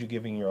long as you're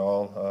giving your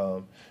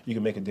all, you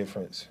can make a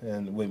difference.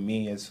 And with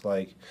me, it's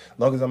like, as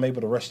long as I'm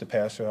able to rush the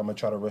passer, I'm going to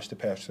try to rush the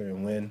passer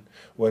and win,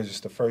 whether it's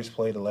the first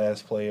play, the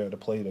last play, or the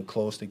play to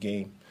close the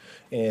game.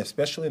 And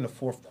especially in the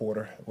fourth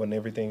quarter, when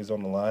everything is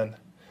on the line,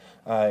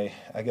 I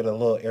get a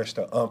little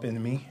extra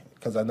in me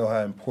because I know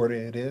how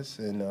important it is.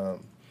 And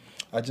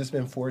I've just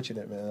been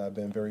fortunate, man. I've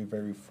been very,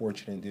 very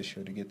fortunate this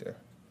year to get there.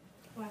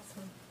 Last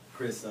one.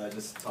 Chris,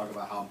 just talk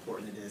about how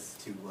important it is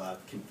to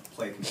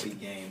play a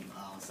complete game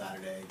on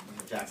Saturday.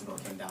 Jacksonville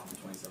came down from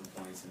 27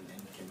 points and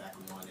came back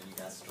and won, and you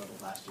guys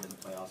struggled last year in the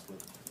playoffs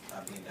with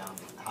being down.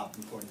 How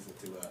important is it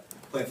to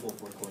play full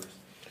fourth quarters?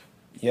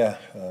 Yeah,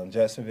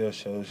 Jacksonville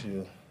shows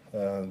you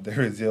their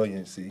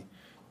resiliency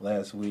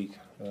last week.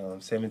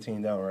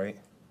 17 down, right?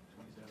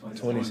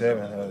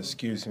 27,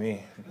 excuse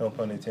me, no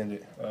pun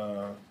intended.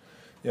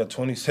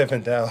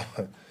 27 down.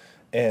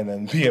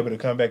 And be able to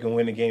come back and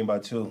win the game by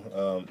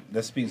 2.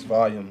 That speaks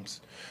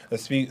volumes. That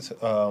speaks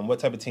what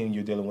type of team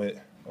you're dealing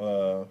with,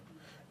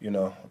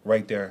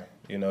 right there.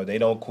 They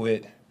don't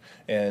quit.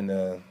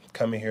 And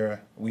coming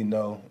here, we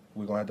know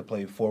we're going to have to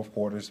play fourth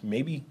quarters,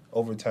 maybe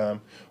overtime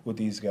with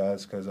these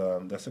guys because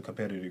that's a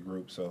competitive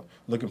group. So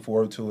looking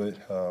forward to it.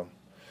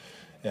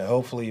 And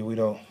hopefully we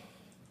don't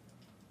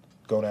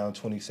go down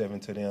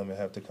 27 to them and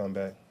have to come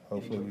back.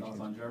 Hopefully we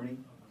can. On Germany?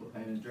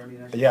 Playing in Germany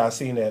next Yeah, I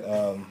seen that.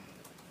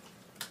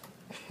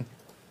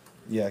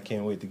 Yeah, I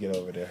can't wait to get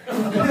over there.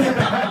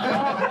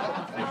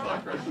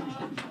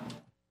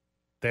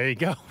 There you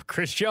go,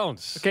 Chris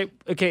Jones.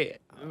 Okay.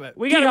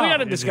 We got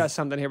to discuss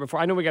something here before.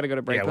 I know we got to go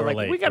to break, Yeah, but we're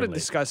late, we got to we're late.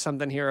 discuss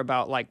something here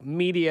about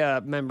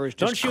media members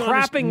just Don't you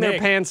crapping their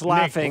Nick, pants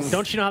laughing.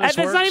 Don't you know how this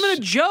And works? That's not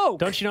even a joke.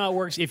 Don't you know how it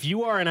works? If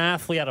you are an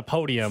athlete at a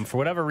podium, for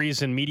whatever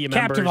reason, media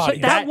Captive members,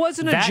 audience. That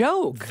wasn't a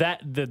joke.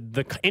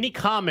 Any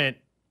comment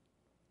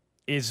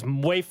is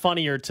way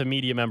funnier to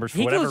media members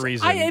for whatever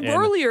reason.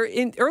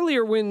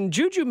 Earlier when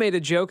Juju made a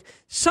joke,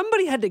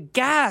 somebody had to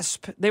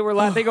gasp. They were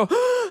laughing. They go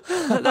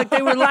like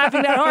they were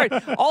laughing that hard.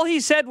 All he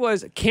said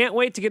was, "Can't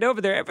wait to get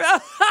over there."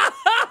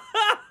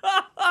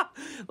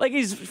 Like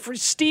he's for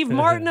Steve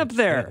Martin up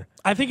there.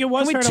 I think it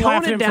was Can fair we to tone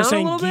laugh at it him down for a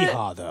saying little bit?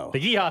 yeehaw, though. The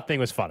yeehaw thing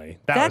was funny.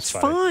 That's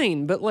was funny.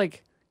 fine, but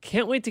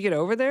can't wait to get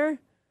over there.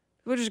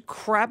 People are just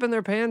crapping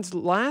their pants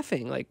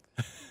laughing.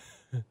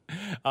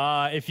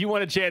 If you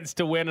want a chance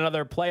to win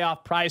another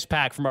playoff prize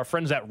pack from our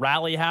friends at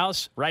Rally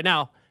House, right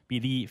now, be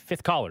the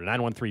fifth caller,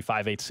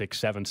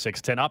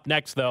 913-586-7610. Up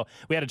next, though,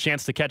 we had a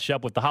chance to catch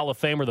up with the Hall of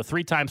Famer, the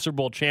 3-time Super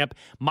Bowl champ,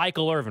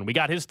 Michael Irvin. We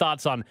got his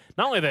thoughts on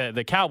not only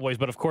the Cowboys,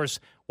 but, of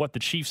course, what the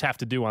Chiefs have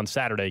to do on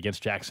Saturday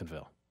against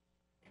Jacksonville.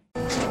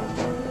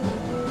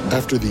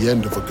 After the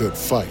end of a good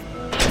fight,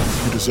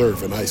 you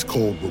deserve an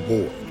ice-cold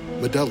reward.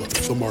 Modelo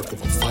is the mark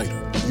of a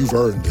fighter. You've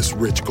earned this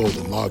rich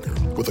golden lager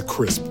with a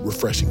crisp,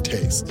 refreshing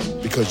taste.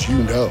 Because you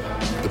know,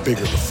 the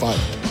bigger the fight,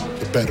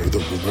 the better the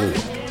reward.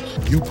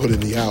 You put in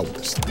the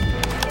hours,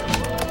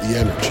 the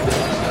energy,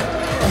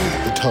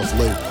 the tough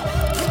labor.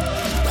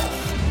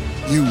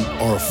 You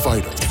are a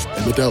fighter,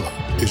 and Modelo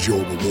is your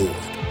reward.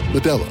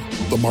 Modelo,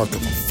 the mark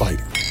of a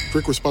fighter.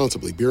 Drink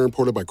responsibly. Beer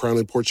imported by Crown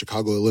Imports,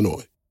 Chicago,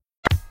 Illinois.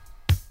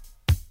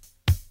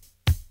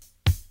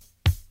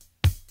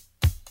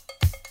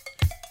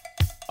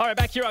 All right,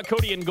 back here on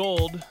Cody and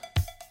Gold.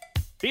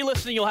 Be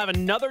listening. You'll have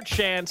another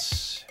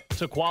chance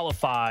to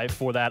qualify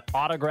for that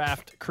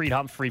autographed Creed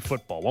Humphrey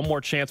football. One more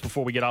chance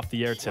before we get off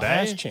the air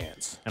today. Last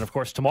chance. And, of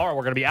course, tomorrow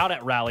we're going to be out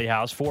at Rally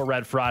House for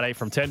Red Friday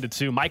from 10 to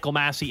 2. Michael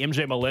Massey,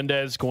 MJ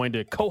Melendez going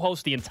to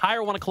co-host the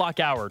entire 1 o'clock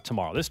hour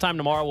tomorrow. This time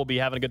tomorrow we'll be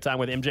having a good time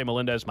with MJ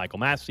Melendez, Michael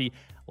Massey,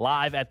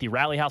 live at the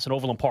Rally House in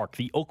Overland Park,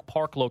 the Oak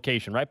Park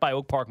location, right by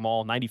Oak Park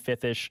Mall,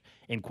 95th-ish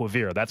in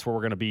Quivira. That's where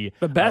we're going to be.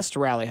 The best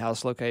Rally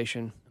House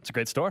location. It's a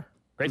great store.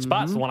 Great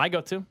spot. It's the one I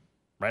go to.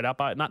 Right out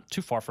by, not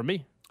too far from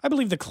me. I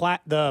believe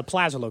the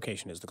Plaza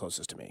location is the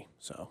closest to me.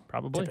 So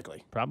Probably.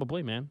 typically.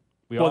 Probably, man.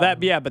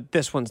 But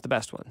this one's the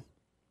best one.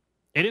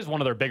 It is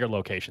one of their bigger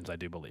locations, I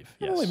do believe.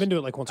 I've Yes. only been to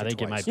it like once I or think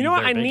twice. it might You be know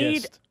what? their I need.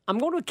 biggest. I'm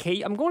going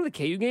to the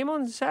KU game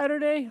on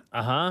Saturday.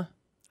 Uh-huh.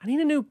 I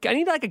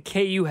need like a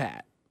KU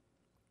hat.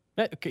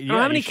 I don't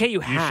have any KU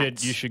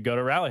hats. You should go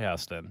to Rally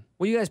House then.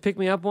 Will you guys pick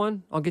me up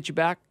one? I'll get you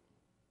back.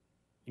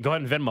 Go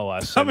ahead and Venmo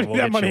us. Somebody and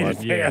we'll that get you money in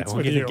one. Yeah, advance we'll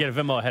with get you. a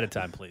Venmo ahead of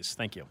time, please.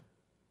 Thank you.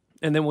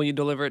 And then will you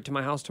deliver it to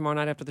my house tomorrow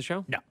night after the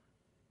show? No.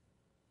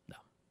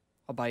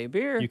 I'll buy you a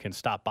beer. You can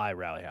stop by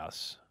Rally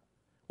House.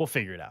 We'll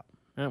figure it out.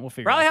 We'll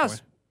figure Rally it out.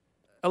 House.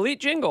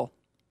 Elite jingle.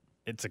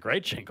 It's a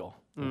great jingle.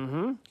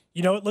 Mm-hmm.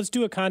 You know what? Let's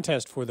do a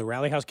contest for the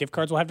Rally House gift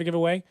cards we'll have to give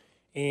away,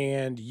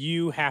 and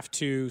you have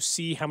to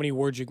see how many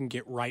words you can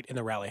get right in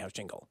the Rally House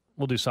jingle.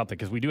 We'll do something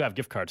because we do have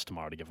gift cards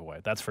tomorrow to give away.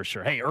 That's for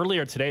sure. Hey,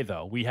 earlier today,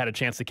 though, we had a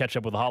chance to catch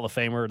up with the Hall of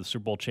Famer, the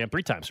Super Bowl champ,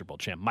 3-time Super Bowl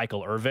champ,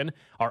 Michael Irvin,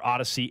 our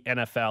Odyssey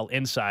NFL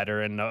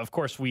insider. And, of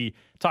course, we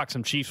talked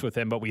some Chiefs with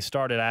him, but we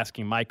started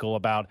asking Michael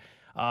about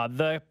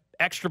the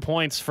extra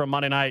points from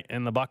Monday night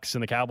in the Bucs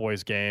and the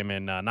Cowboys game,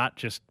 and not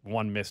just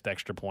one missed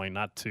extra point,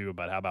 not two,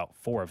 but how about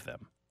 4 of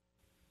them?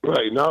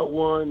 Right, not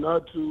 1,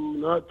 not 2,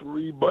 not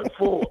 3, but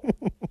 4.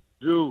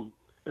 Dude,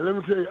 and let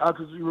me tell you,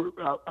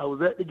 I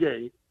was at the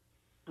game.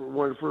 For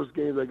one of the first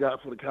games I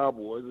got for the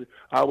Cowboys.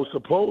 I was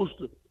supposed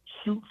to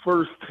shoot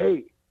first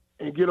take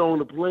and get on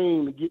the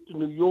plane to get to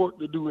New York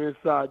to do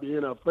inside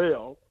the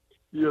NFL,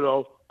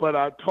 but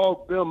I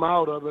talked them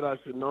out of it. I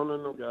said,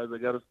 no, guys, I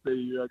got to stay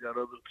here. I got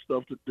other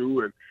stuff to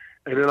do. And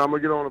then I'm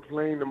going to get on a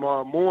plane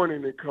tomorrow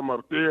morning and come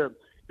up there.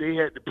 They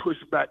had to push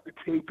back the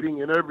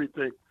taping and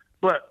everything.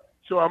 But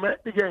so I'm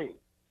at the game,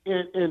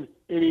 and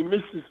he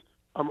misses.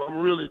 I'm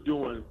really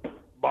doing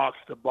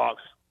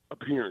box-to-box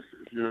appearances,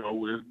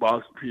 where this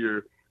box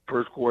appeared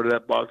first quarter,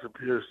 that box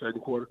appeared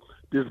second quarter,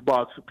 this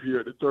box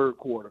appeared the third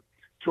quarter.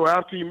 So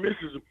after he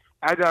misses them,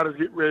 I got to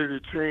get ready to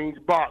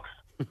change box.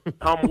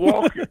 I'm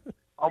walking,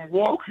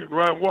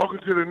 right? I'm walking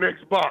to the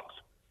next box.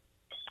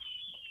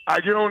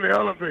 I get on the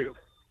elevator.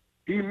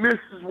 He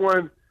misses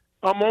one.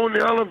 I'm on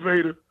the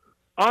elevator.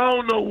 I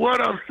don't know what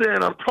I'm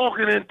saying. I'm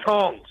talking in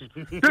tongues.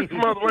 This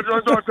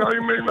motherfucker,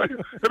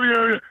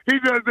 he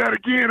does that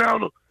again. I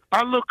don't know.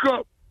 I look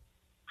up.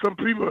 Some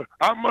people,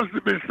 I must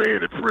have been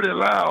saying it pretty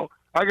loud.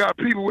 I got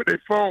people with their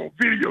phone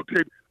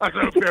videotape. I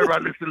said, okay,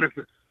 everybody,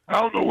 listen.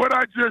 I don't know what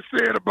I just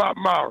said about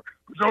Maurer.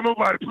 Don't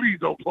nobody, please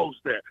don't post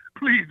that.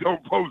 Please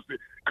don't post it.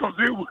 Because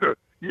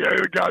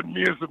it got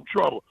me in some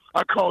trouble.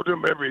 I called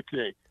them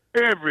everything.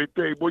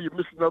 Everything. Boy, you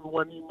miss another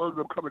one. You must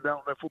have coming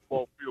down that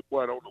football field.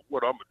 Boy, I don't know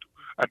what I'm going to do.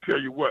 I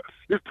tell you what,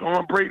 it's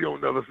Tom Brady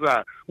on the other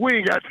side. We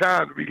ain't got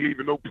time to be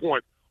leaving no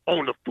point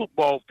on the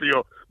football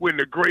field when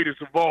the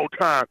greatest of all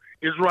time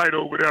is right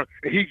over there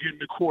and he getting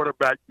the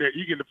quarterback next.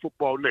 He getting the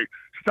football next.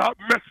 Stop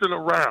messing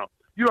around.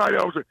 You know how they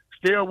always say,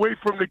 stay away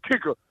from the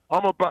kicker. I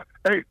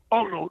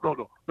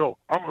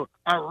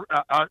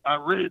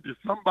read that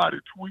somebody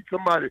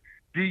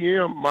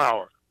DM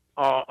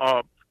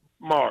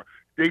Maurer.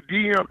 They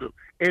DM'd him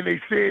and they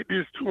said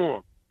this to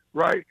him,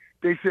 right?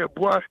 They said,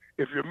 boy,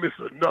 if you miss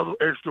another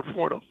extra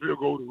point or field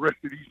goal the rest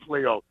of these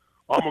playoffs,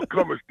 I'm gonna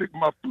come and stick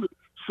my foot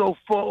so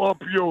far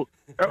up your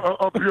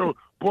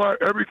boy,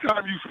 every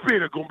time you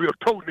spit, it's gonna be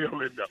a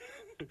toenail in there.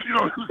 You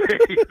know what I'm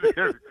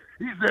saying?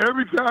 He said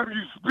every time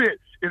you spit,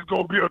 it's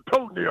gonna be a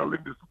toenail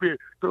in the spit,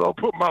 because I'll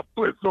put my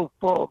foot so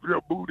far up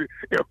your booty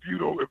if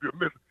you're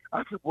missing.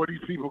 I said, boy, these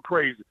people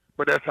crazy,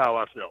 but that's how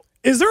I felt.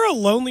 Is there a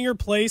lonelier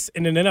place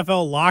in an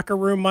NFL locker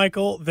room,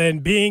 Michael, than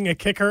being a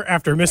kicker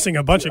after missing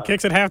a bunch of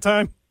kicks at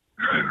halftime?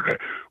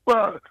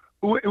 Well,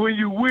 when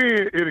you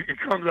win, it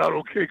comes out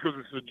okay because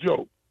it's a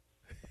joke.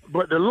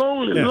 But the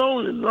lonely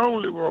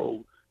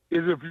road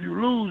is if you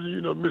lose and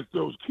you miss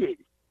those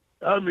kicks.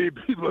 I mean,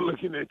 people are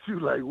looking at you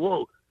like,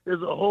 whoa,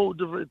 it's a whole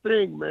different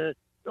thing, man.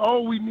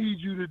 All we need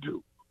you to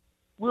do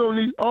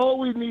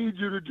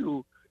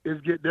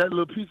is get that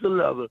little piece of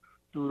leather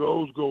through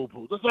those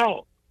goalposts. That's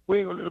all. We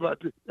ain't gonna live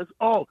about this. That's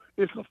all.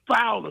 It's a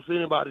foul if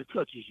anybody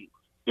touches you.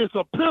 It's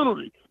a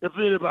penalty if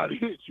anybody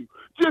hits you.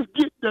 Just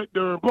get that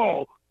darn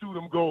ball through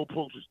them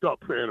goalposts and stop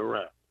playing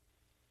around.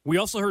 We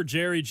also heard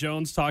Jerry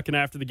Jones talking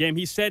after the game.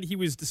 He said he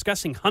was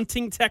discussing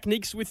hunting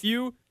techniques with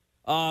you.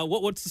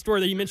 What's the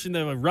story that he mentioned?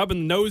 The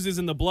rubbing noses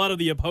in the blood of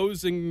the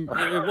opposing.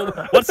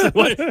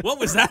 What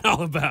was that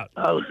all about?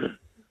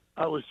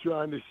 I was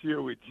trying to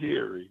share with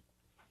Jerry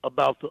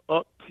about the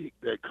uptick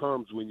that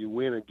comes when you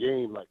win a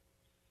game. Like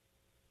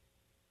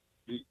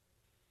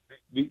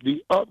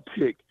the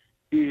uptick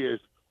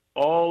is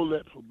all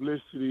that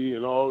publicity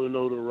and all the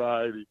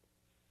notoriety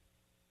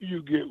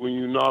you get when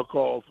you knock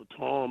off for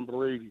Tom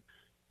Brady.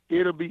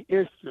 It'll be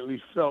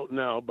instantly felt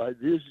now by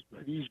these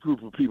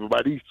group of people,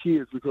 by these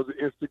kids, because of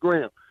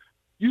Instagram.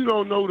 You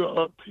don't know the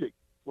uptick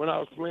when I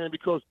was playing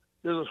because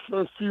there's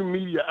a few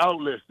media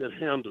outlets that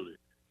handle it.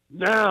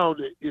 Now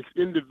that it's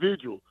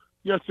individual.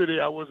 Yesterday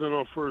I wasn't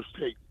on first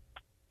take.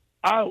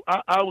 I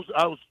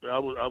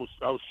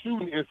was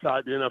shooting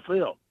inside the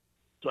NFL,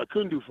 so I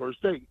couldn't do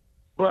first take.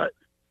 But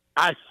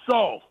I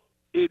saw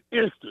it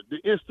the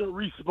instant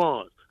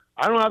response.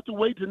 I don't have to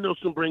wait till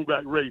Nielsen bring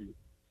back ratings.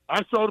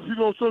 I saw the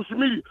people on social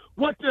media.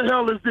 What the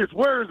hell is this?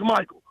 Where is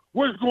Michael?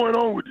 What's going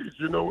on with this?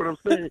 You know what I'm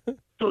saying?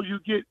 So you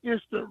get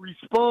instant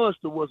response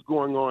to what's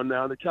going on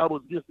now. The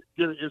Cowboys get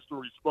an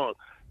instant response.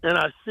 And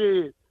I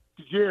said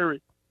to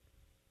Jerry,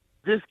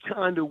 this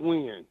kind of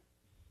win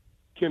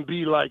can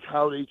be like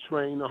how they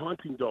train the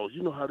hunting dogs.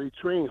 You know how they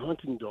train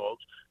hunting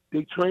dogs?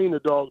 They train the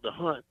dog to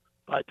hunt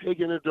by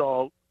taking a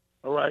dog,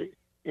 all right,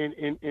 and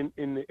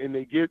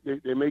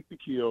they make the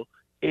kill,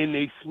 and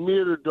they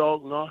smear the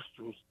dog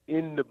nostrils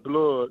in the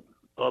blood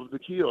of the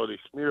kill. They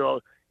smear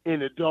all,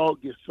 and the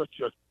dog gets such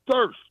a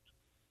thirst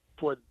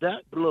for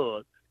that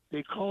blood,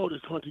 they call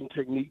this hunting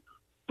technique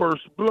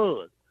first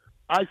blood.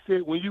 I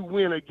said when you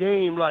win a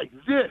game like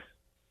this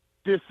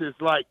is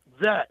like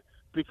that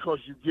because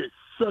you get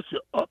such an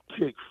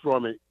uptick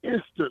from it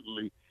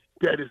instantly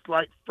that it's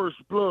like first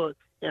blood,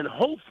 and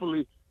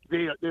hopefully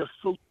they're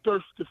so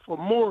thirsty for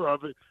more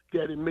of it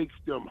that it makes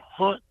them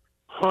hunt,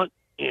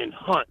 and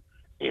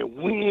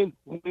win,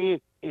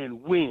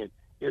 and win.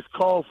 It's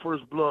called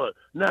first blood.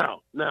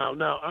 Now,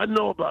 I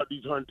know about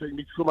these hunting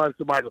techniques. Somebody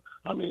said, Michael,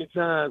 how many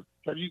times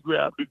have you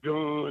grabbed a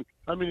gun?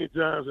 How many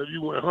times have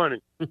you went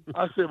hunting?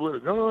 I said, with a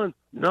gun?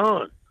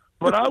 None.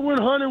 But I went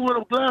hunting with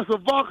a glass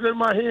of vodka in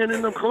my hand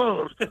in them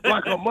clubs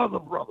like a mother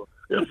brother,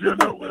 if you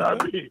know what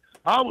I mean.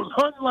 I was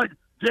hunting like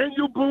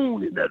Daniel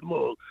Boone in that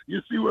mug. You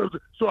see what I'm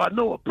saying? So I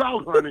know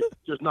about hunting,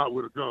 just not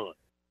with a gun.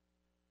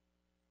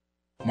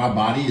 My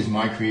body is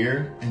my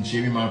career, and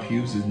shaving my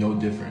pubes is no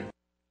different.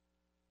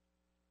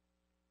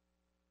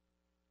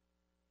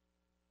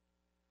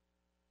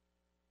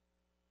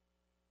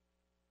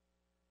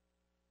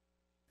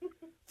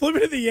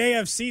 Flipping to the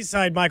AFC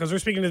side, Michaels, we're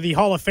speaking to the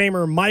Hall of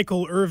Famer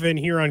Michael Irvin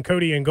here on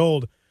Cody and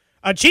Gold.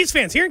 Chiefs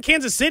fans, here in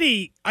Kansas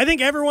City, I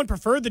think everyone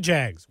preferred the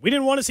Jags. We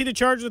didn't want to see the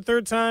Chargers the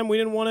third time. We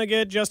didn't want to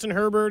get Justin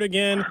Herbert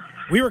again.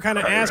 We were kind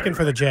of asking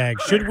for the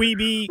Jags. Should we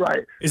be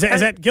 – is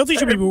that guilty?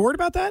 Should we be worried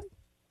about that?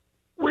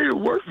 We're the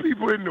worst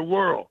people in the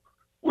world.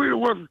 We're the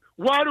worst.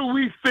 Why do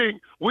we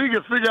think we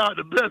can figure out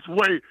the best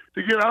way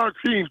to get our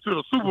teams to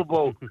the Super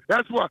Bowl?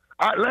 That's why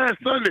last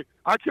Sunday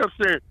I kept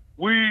saying,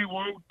 we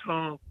want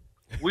Tom.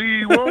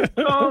 We want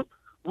Tom.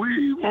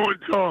 We want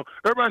Tom.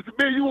 Everybody said,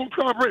 man, you want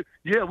Tom Brady?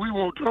 Yeah, we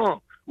want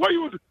Tom. Why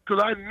you want?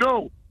 Because I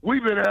know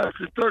we've been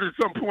averaging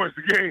 30-some points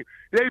a game.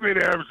 They've been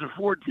averaging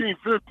 14,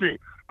 15.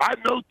 I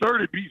know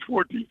 30 beats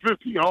 14,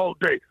 15 all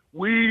day.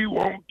 We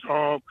want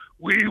Tom.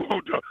 We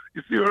want Tom.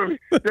 You see what I mean?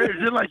 They're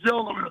just like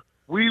y'all over there.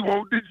 We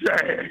want the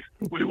Jags.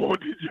 We want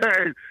the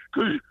Jags.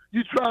 Because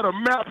you try to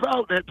map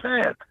out that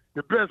path,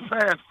 the best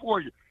path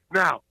for you.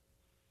 Now,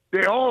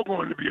 they're all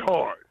going to be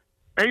hard.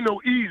 Ain't no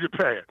easy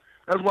path.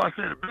 That's why I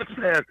say the best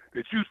path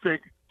that you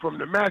think from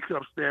the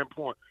matchup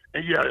standpoint.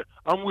 And, yeah,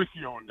 I'm with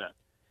you on that.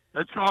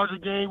 That Charger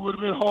game would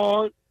have been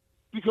hard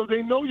because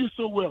they know you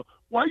so well.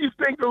 Why you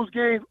think those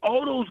games,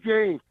 all those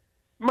games,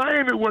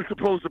 Miami wasn't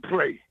supposed to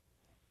play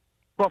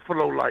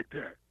Buffalo like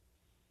that.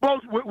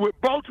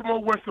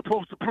 Baltimore wasn't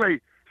supposed to play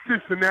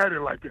Cincinnati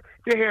like that.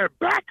 They had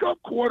backup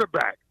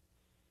quarterbacks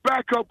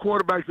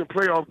in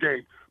playoff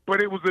games,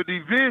 but it was a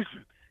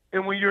division.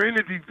 And when you're in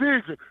a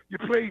division, you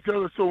play each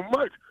other so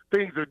much,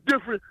 things are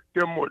different,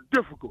 they're more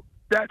difficult.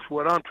 That's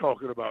what I'm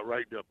talking about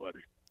right there, buddy.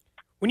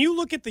 When you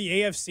look at the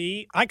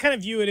AFC, I kind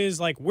of view it as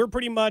like we're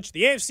pretty much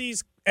the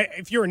AFC's.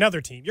 If you're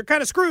another team, you're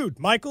kind of screwed,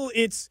 Michael.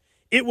 It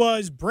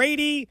was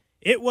Brady,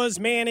 it was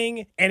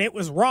Manning, and it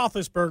was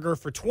Roethlisberger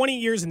for 20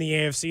 years in the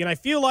AFC. And I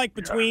feel like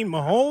between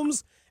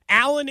Mahomes,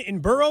 Allen,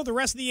 and Burrow, the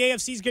rest of the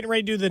AFC is getting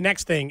ready to do the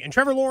next thing. And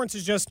Trevor Lawrence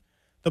is just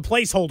the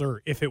placeholder,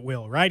 if it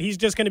will, right? He's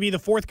just going to be the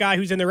fourth guy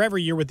who's in there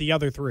every year with the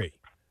other three.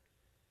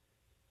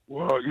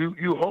 Well,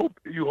 you hope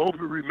it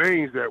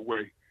remains that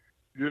way.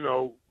 You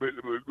know, but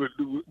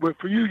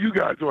for you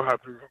guys don't have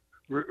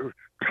to.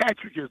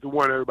 Patrick is the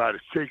one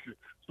everybody's chasing,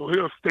 so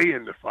he'll stay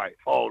in the fight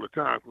all the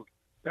time.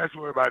 That's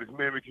what everybody's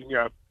mimicking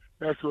after.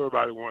 That's what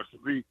everybody wants to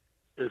be.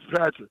 Is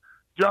Patrick.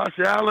 Josh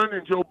Allen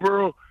and Joe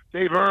Burrow,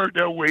 they've earned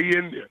their way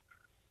in there.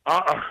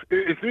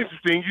 It's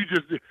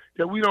interesting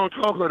that we don't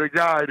talk of the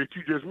guy that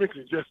you just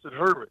mentioned, Justin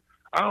Herbert.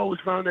 I always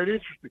found that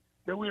interesting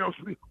that we don't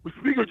speak. We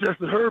speak of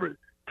Justin Herbert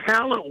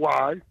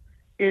talent-wise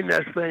in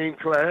that same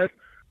class,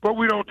 but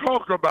we don't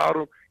talk about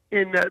him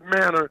in that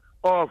manner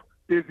of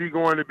is he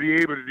going to be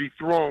able to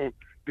dethrone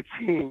the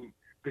king,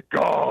 the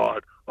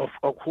god of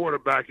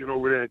quarterbacking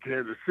over there in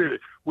Kansas City.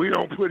 We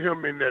don't put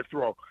him in that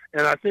throw.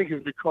 And I think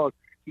it's because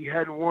he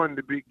hadn't won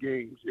the big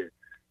games yet.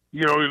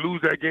 You know, you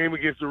lose that game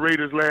against the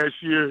Raiders last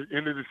year,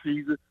 end of the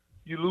season.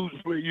 You lose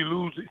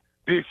it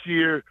this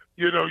year.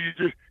 You know,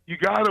 you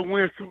got to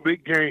win some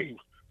big games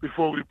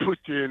before we put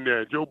you in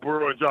there. Joe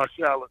Burrow and Josh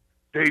Allen,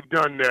 they've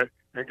done that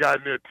and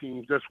gotten their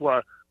teams. That's why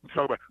we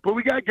talk about. But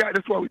we got guys.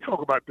 That's why we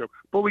talk about them.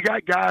 But we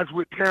got guys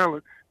with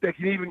talent that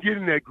can even get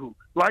in that group,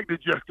 like the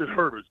Justin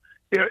Herberts.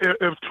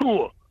 If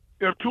Tua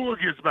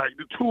gets back,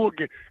 the Tua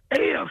game,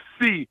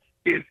 AFC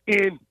is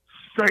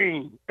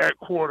insane at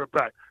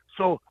quarterback.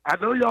 So I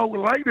know y'all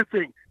would like to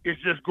think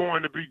it's just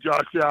going to be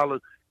Josh Allen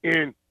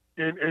and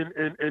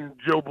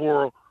Joe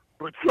Burrow,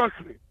 but trust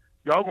me,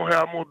 y'all gonna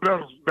have more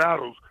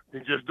battles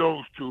than just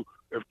those two.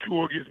 If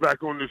Tua gets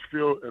back on this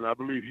field, and I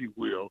believe he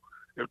will,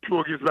 if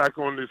Tua gets back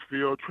on this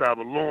field,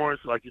 Trevor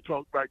Lawrence, like you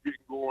talked about getting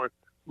going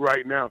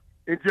right now,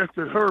 and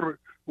Justin Herbert,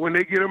 when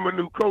they get him a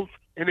new coach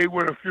and they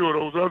win a few of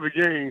those other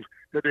games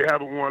that they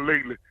haven't won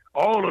lately,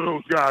 all of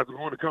those guys are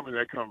going to come in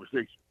that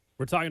conversation.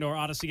 We're talking to our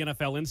Odyssey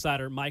NFL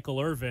insider, Michael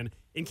Irvin.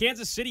 In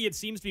Kansas City, it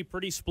seems to be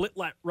pretty split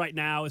right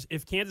now.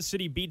 If Kansas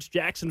City beats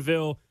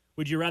Jacksonville,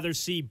 would you rather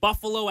see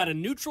Buffalo at a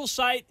neutral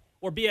site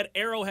or be at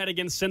Arrowhead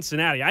against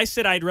Cincinnati? I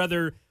said I'd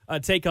rather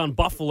take on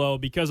Buffalo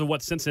because of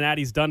what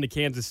Cincinnati's done to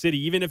Kansas City,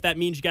 even if that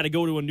means you got to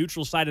go to a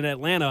neutral site in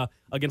Atlanta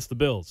against the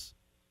Bills.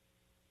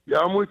 Yeah,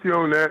 I'm with you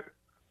on that.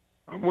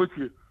 I'm with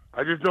you.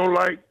 I just don't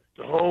like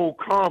the whole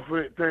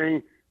confident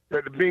thing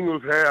that the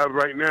Bengals have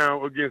right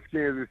now against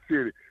Kansas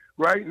City.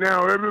 Right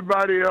now,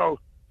 everybody else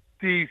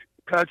sees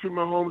Patrick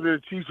Mahomes and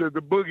the Chiefs as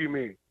the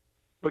boogeyman.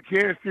 But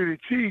Kansas City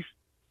Chiefs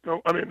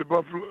the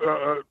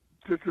Buffalo,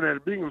 Cincinnati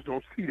Bengals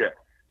don't see that.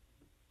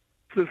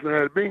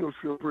 Cincinnati Bengals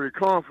feel pretty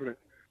confident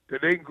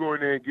that they can go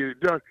in there and get it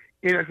done.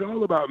 And it's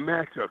all about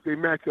matchups. They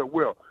match up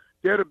well.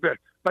 They're the best.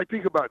 Like,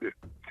 think about this.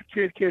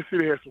 Kansas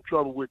City has some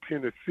trouble with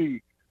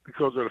Tennessee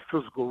because of the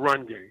physical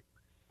run game.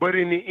 But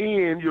in the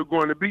end, you're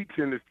going to beat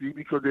Tennessee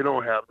because they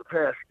don't have the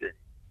pass game.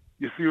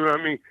 You see what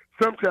I mean?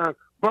 Sometimes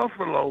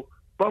Buffalo,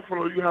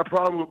 you have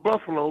problems with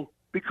Buffalo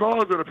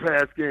because of the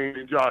pass game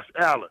and Josh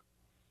Allen.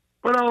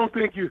 But I don't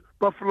think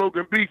Buffalo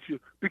can beat you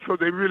because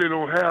they really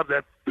don't have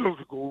that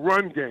physical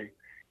run game.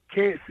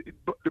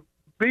 The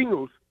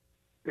Bengals,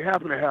 they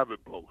happen to have it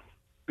both.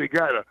 They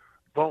got a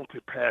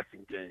vaulted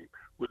passing game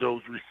with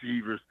those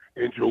receivers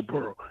and Joe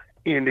Burrow,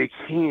 and they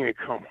can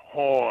come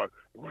hard,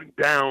 run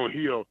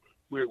downhill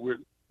with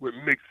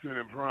Mixon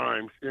and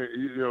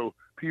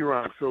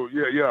P-Rhymes. So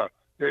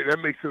that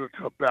makes it a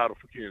tough battle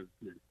for Kansas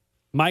City.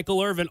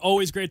 Michael Irvin,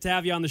 always great to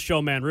have you on the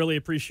show, man. Really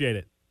appreciate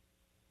it.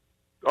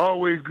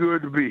 Always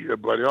good to be here,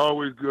 buddy.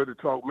 Always good to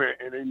talk, man.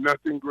 And ain't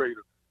nothing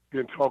greater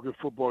than talking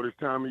football this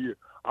time of year.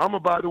 I'm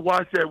about to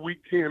watch that Week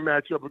 10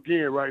 matchup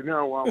again right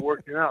now while I'm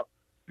working out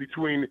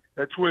between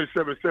that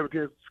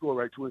 27-17 score,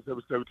 right?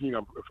 27-17,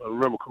 if I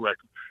remember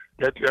correctly.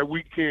 That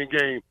Week 10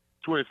 game,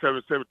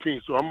 27-17.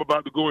 So I'm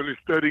about to go into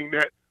studying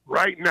that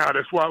right now.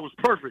 That's why it was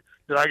perfect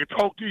that I could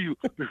talk to you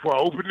before I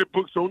open the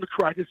books on the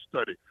crack and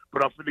study.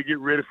 But I'm going to get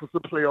ready for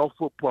some playoff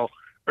football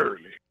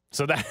early.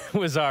 So that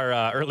was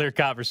our earlier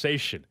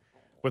conversation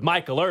with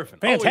Michael Irvin.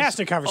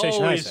 Fantastic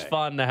conversation. Always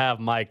fun to have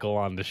Michael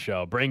on the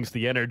show. Brings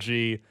the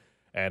energy,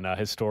 and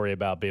his story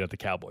about being at the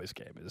Cowboys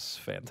game is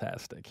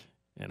fantastic.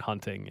 And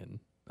hunting, and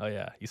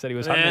he said he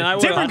was hunting.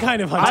 Different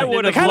kind of hunting.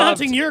 The kind of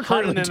hunting you're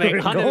currently doing.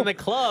 Hunting in the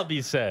club,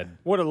 he said.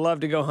 Would have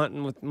loved to go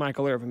hunting with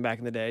Michael Irvin back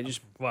in the day.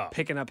 Just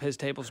picking up his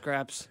table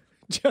scraps.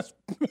 Just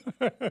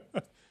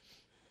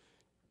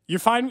you're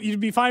fine. You'd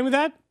be fine with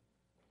that?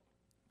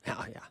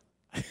 Oh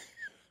yeah.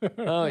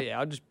 Oh yeah.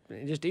 I'll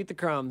just eat the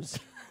crumbs.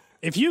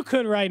 If you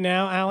could right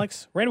now,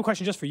 Alex, random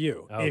question just for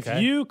you. Okay.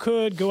 If you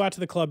could go out to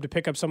the club to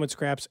pick up someone's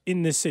scraps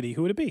in this city,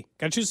 who would it be?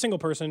 Got to choose a single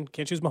person.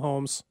 Can't choose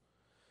Mahomes.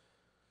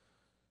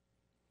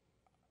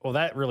 Well,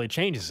 that really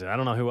changes it. I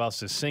don't know who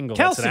else is single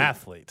Kelce. that's an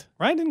athlete.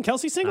 Right? Didn't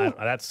Kelce single?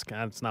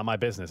 That's not my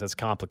business. That's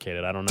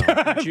complicated. I don't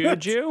know.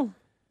 Juju?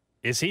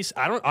 Is he?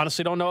 I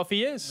honestly don't know if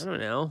he is. I don't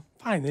know.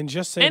 Fine, then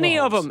just say any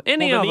Mahomes. of them.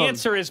 Any of them. The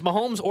answer is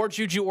Mahomes or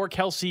Juju or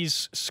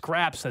Kelce's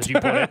scraps, as you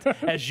put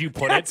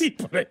it. He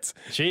put it.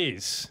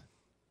 Jeez.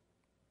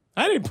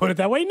 I didn't put it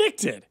that way. Nick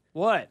did.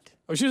 What?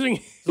 I was using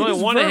There's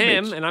only one of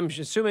verbiage. him, and I'm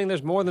assuming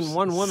there's more than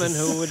one woman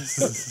who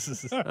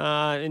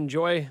would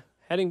enjoy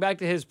heading back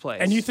to his place.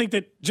 And you think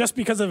that just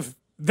because of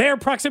their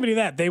proximity to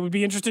that, they would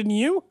be interested in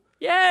you?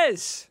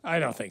 Yes. I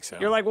don't think so.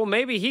 You're like, well,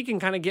 maybe he can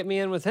kind of get me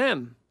in with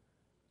him.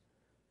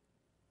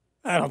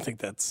 I don't think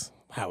that's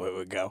how it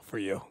would go for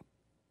you.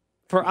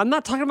 I'm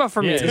not talking about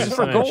for me. This is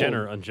for in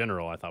gold.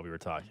 general, I thought we were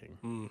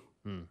talking.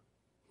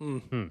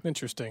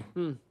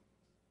 Interesting.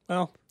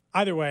 Well,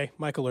 either way,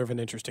 Michael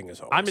Irvin, interesting as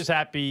always. I'm just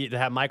happy to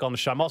have Mike on the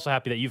show. I'm also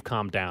happy that you've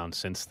calmed down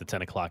since the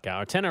 10 o'clock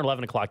hour, 10 or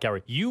 11 o'clock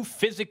hour. You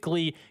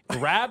physically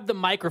grabbed the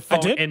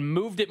microphone and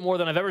moved it more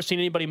than I've ever seen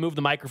anybody move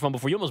the microphone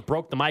before. You almost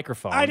broke the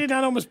microphone. I did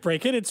not almost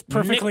break it. It's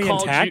perfectly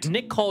intact.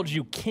 Nick called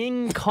you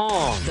King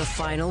Kong. The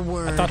final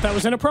word. I thought that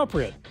was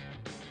inappropriate.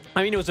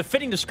 I mean, it was a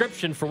fitting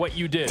description for what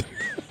you did.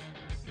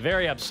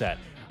 Very upset.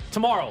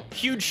 Tomorrow,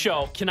 huge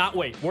show. Cannot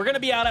wait. We're going to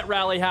be out at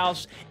Rally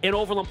House in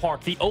Overland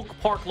Park, the Oak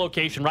Park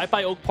location, right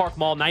by Oak Park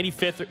Mall,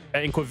 95th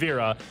in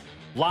Quivira.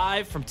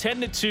 Live from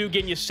 10 to 2,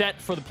 getting you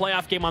set for the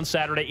playoff game on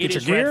Saturday. It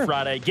is Red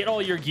Friday. Get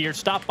all your gear.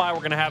 Stop by. We're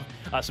going to have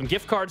some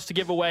gift cards to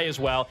give away as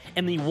well.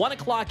 And the 1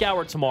 o'clock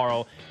hour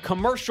tomorrow,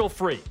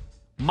 commercial-free.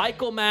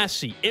 Michael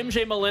Massey,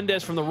 MJ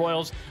Melendez from the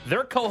Royals,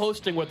 they're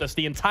co-hosting with us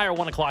the entire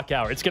 1 o'clock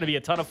hour. It's going to be a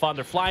ton of fun.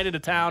 They're flying into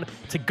town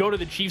to go to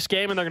the Chiefs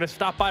game, and they're going to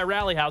stop by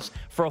Rally House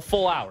for a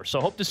full hour.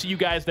 So hope to see you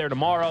guys there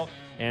tomorrow,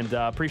 and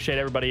appreciate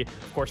everybody,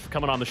 of course, for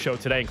coming on the show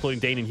today, including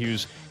Danian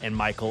Hughes and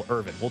Michael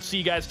Irvin. We'll see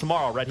you guys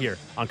tomorrow right here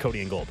on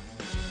Cody and Gold.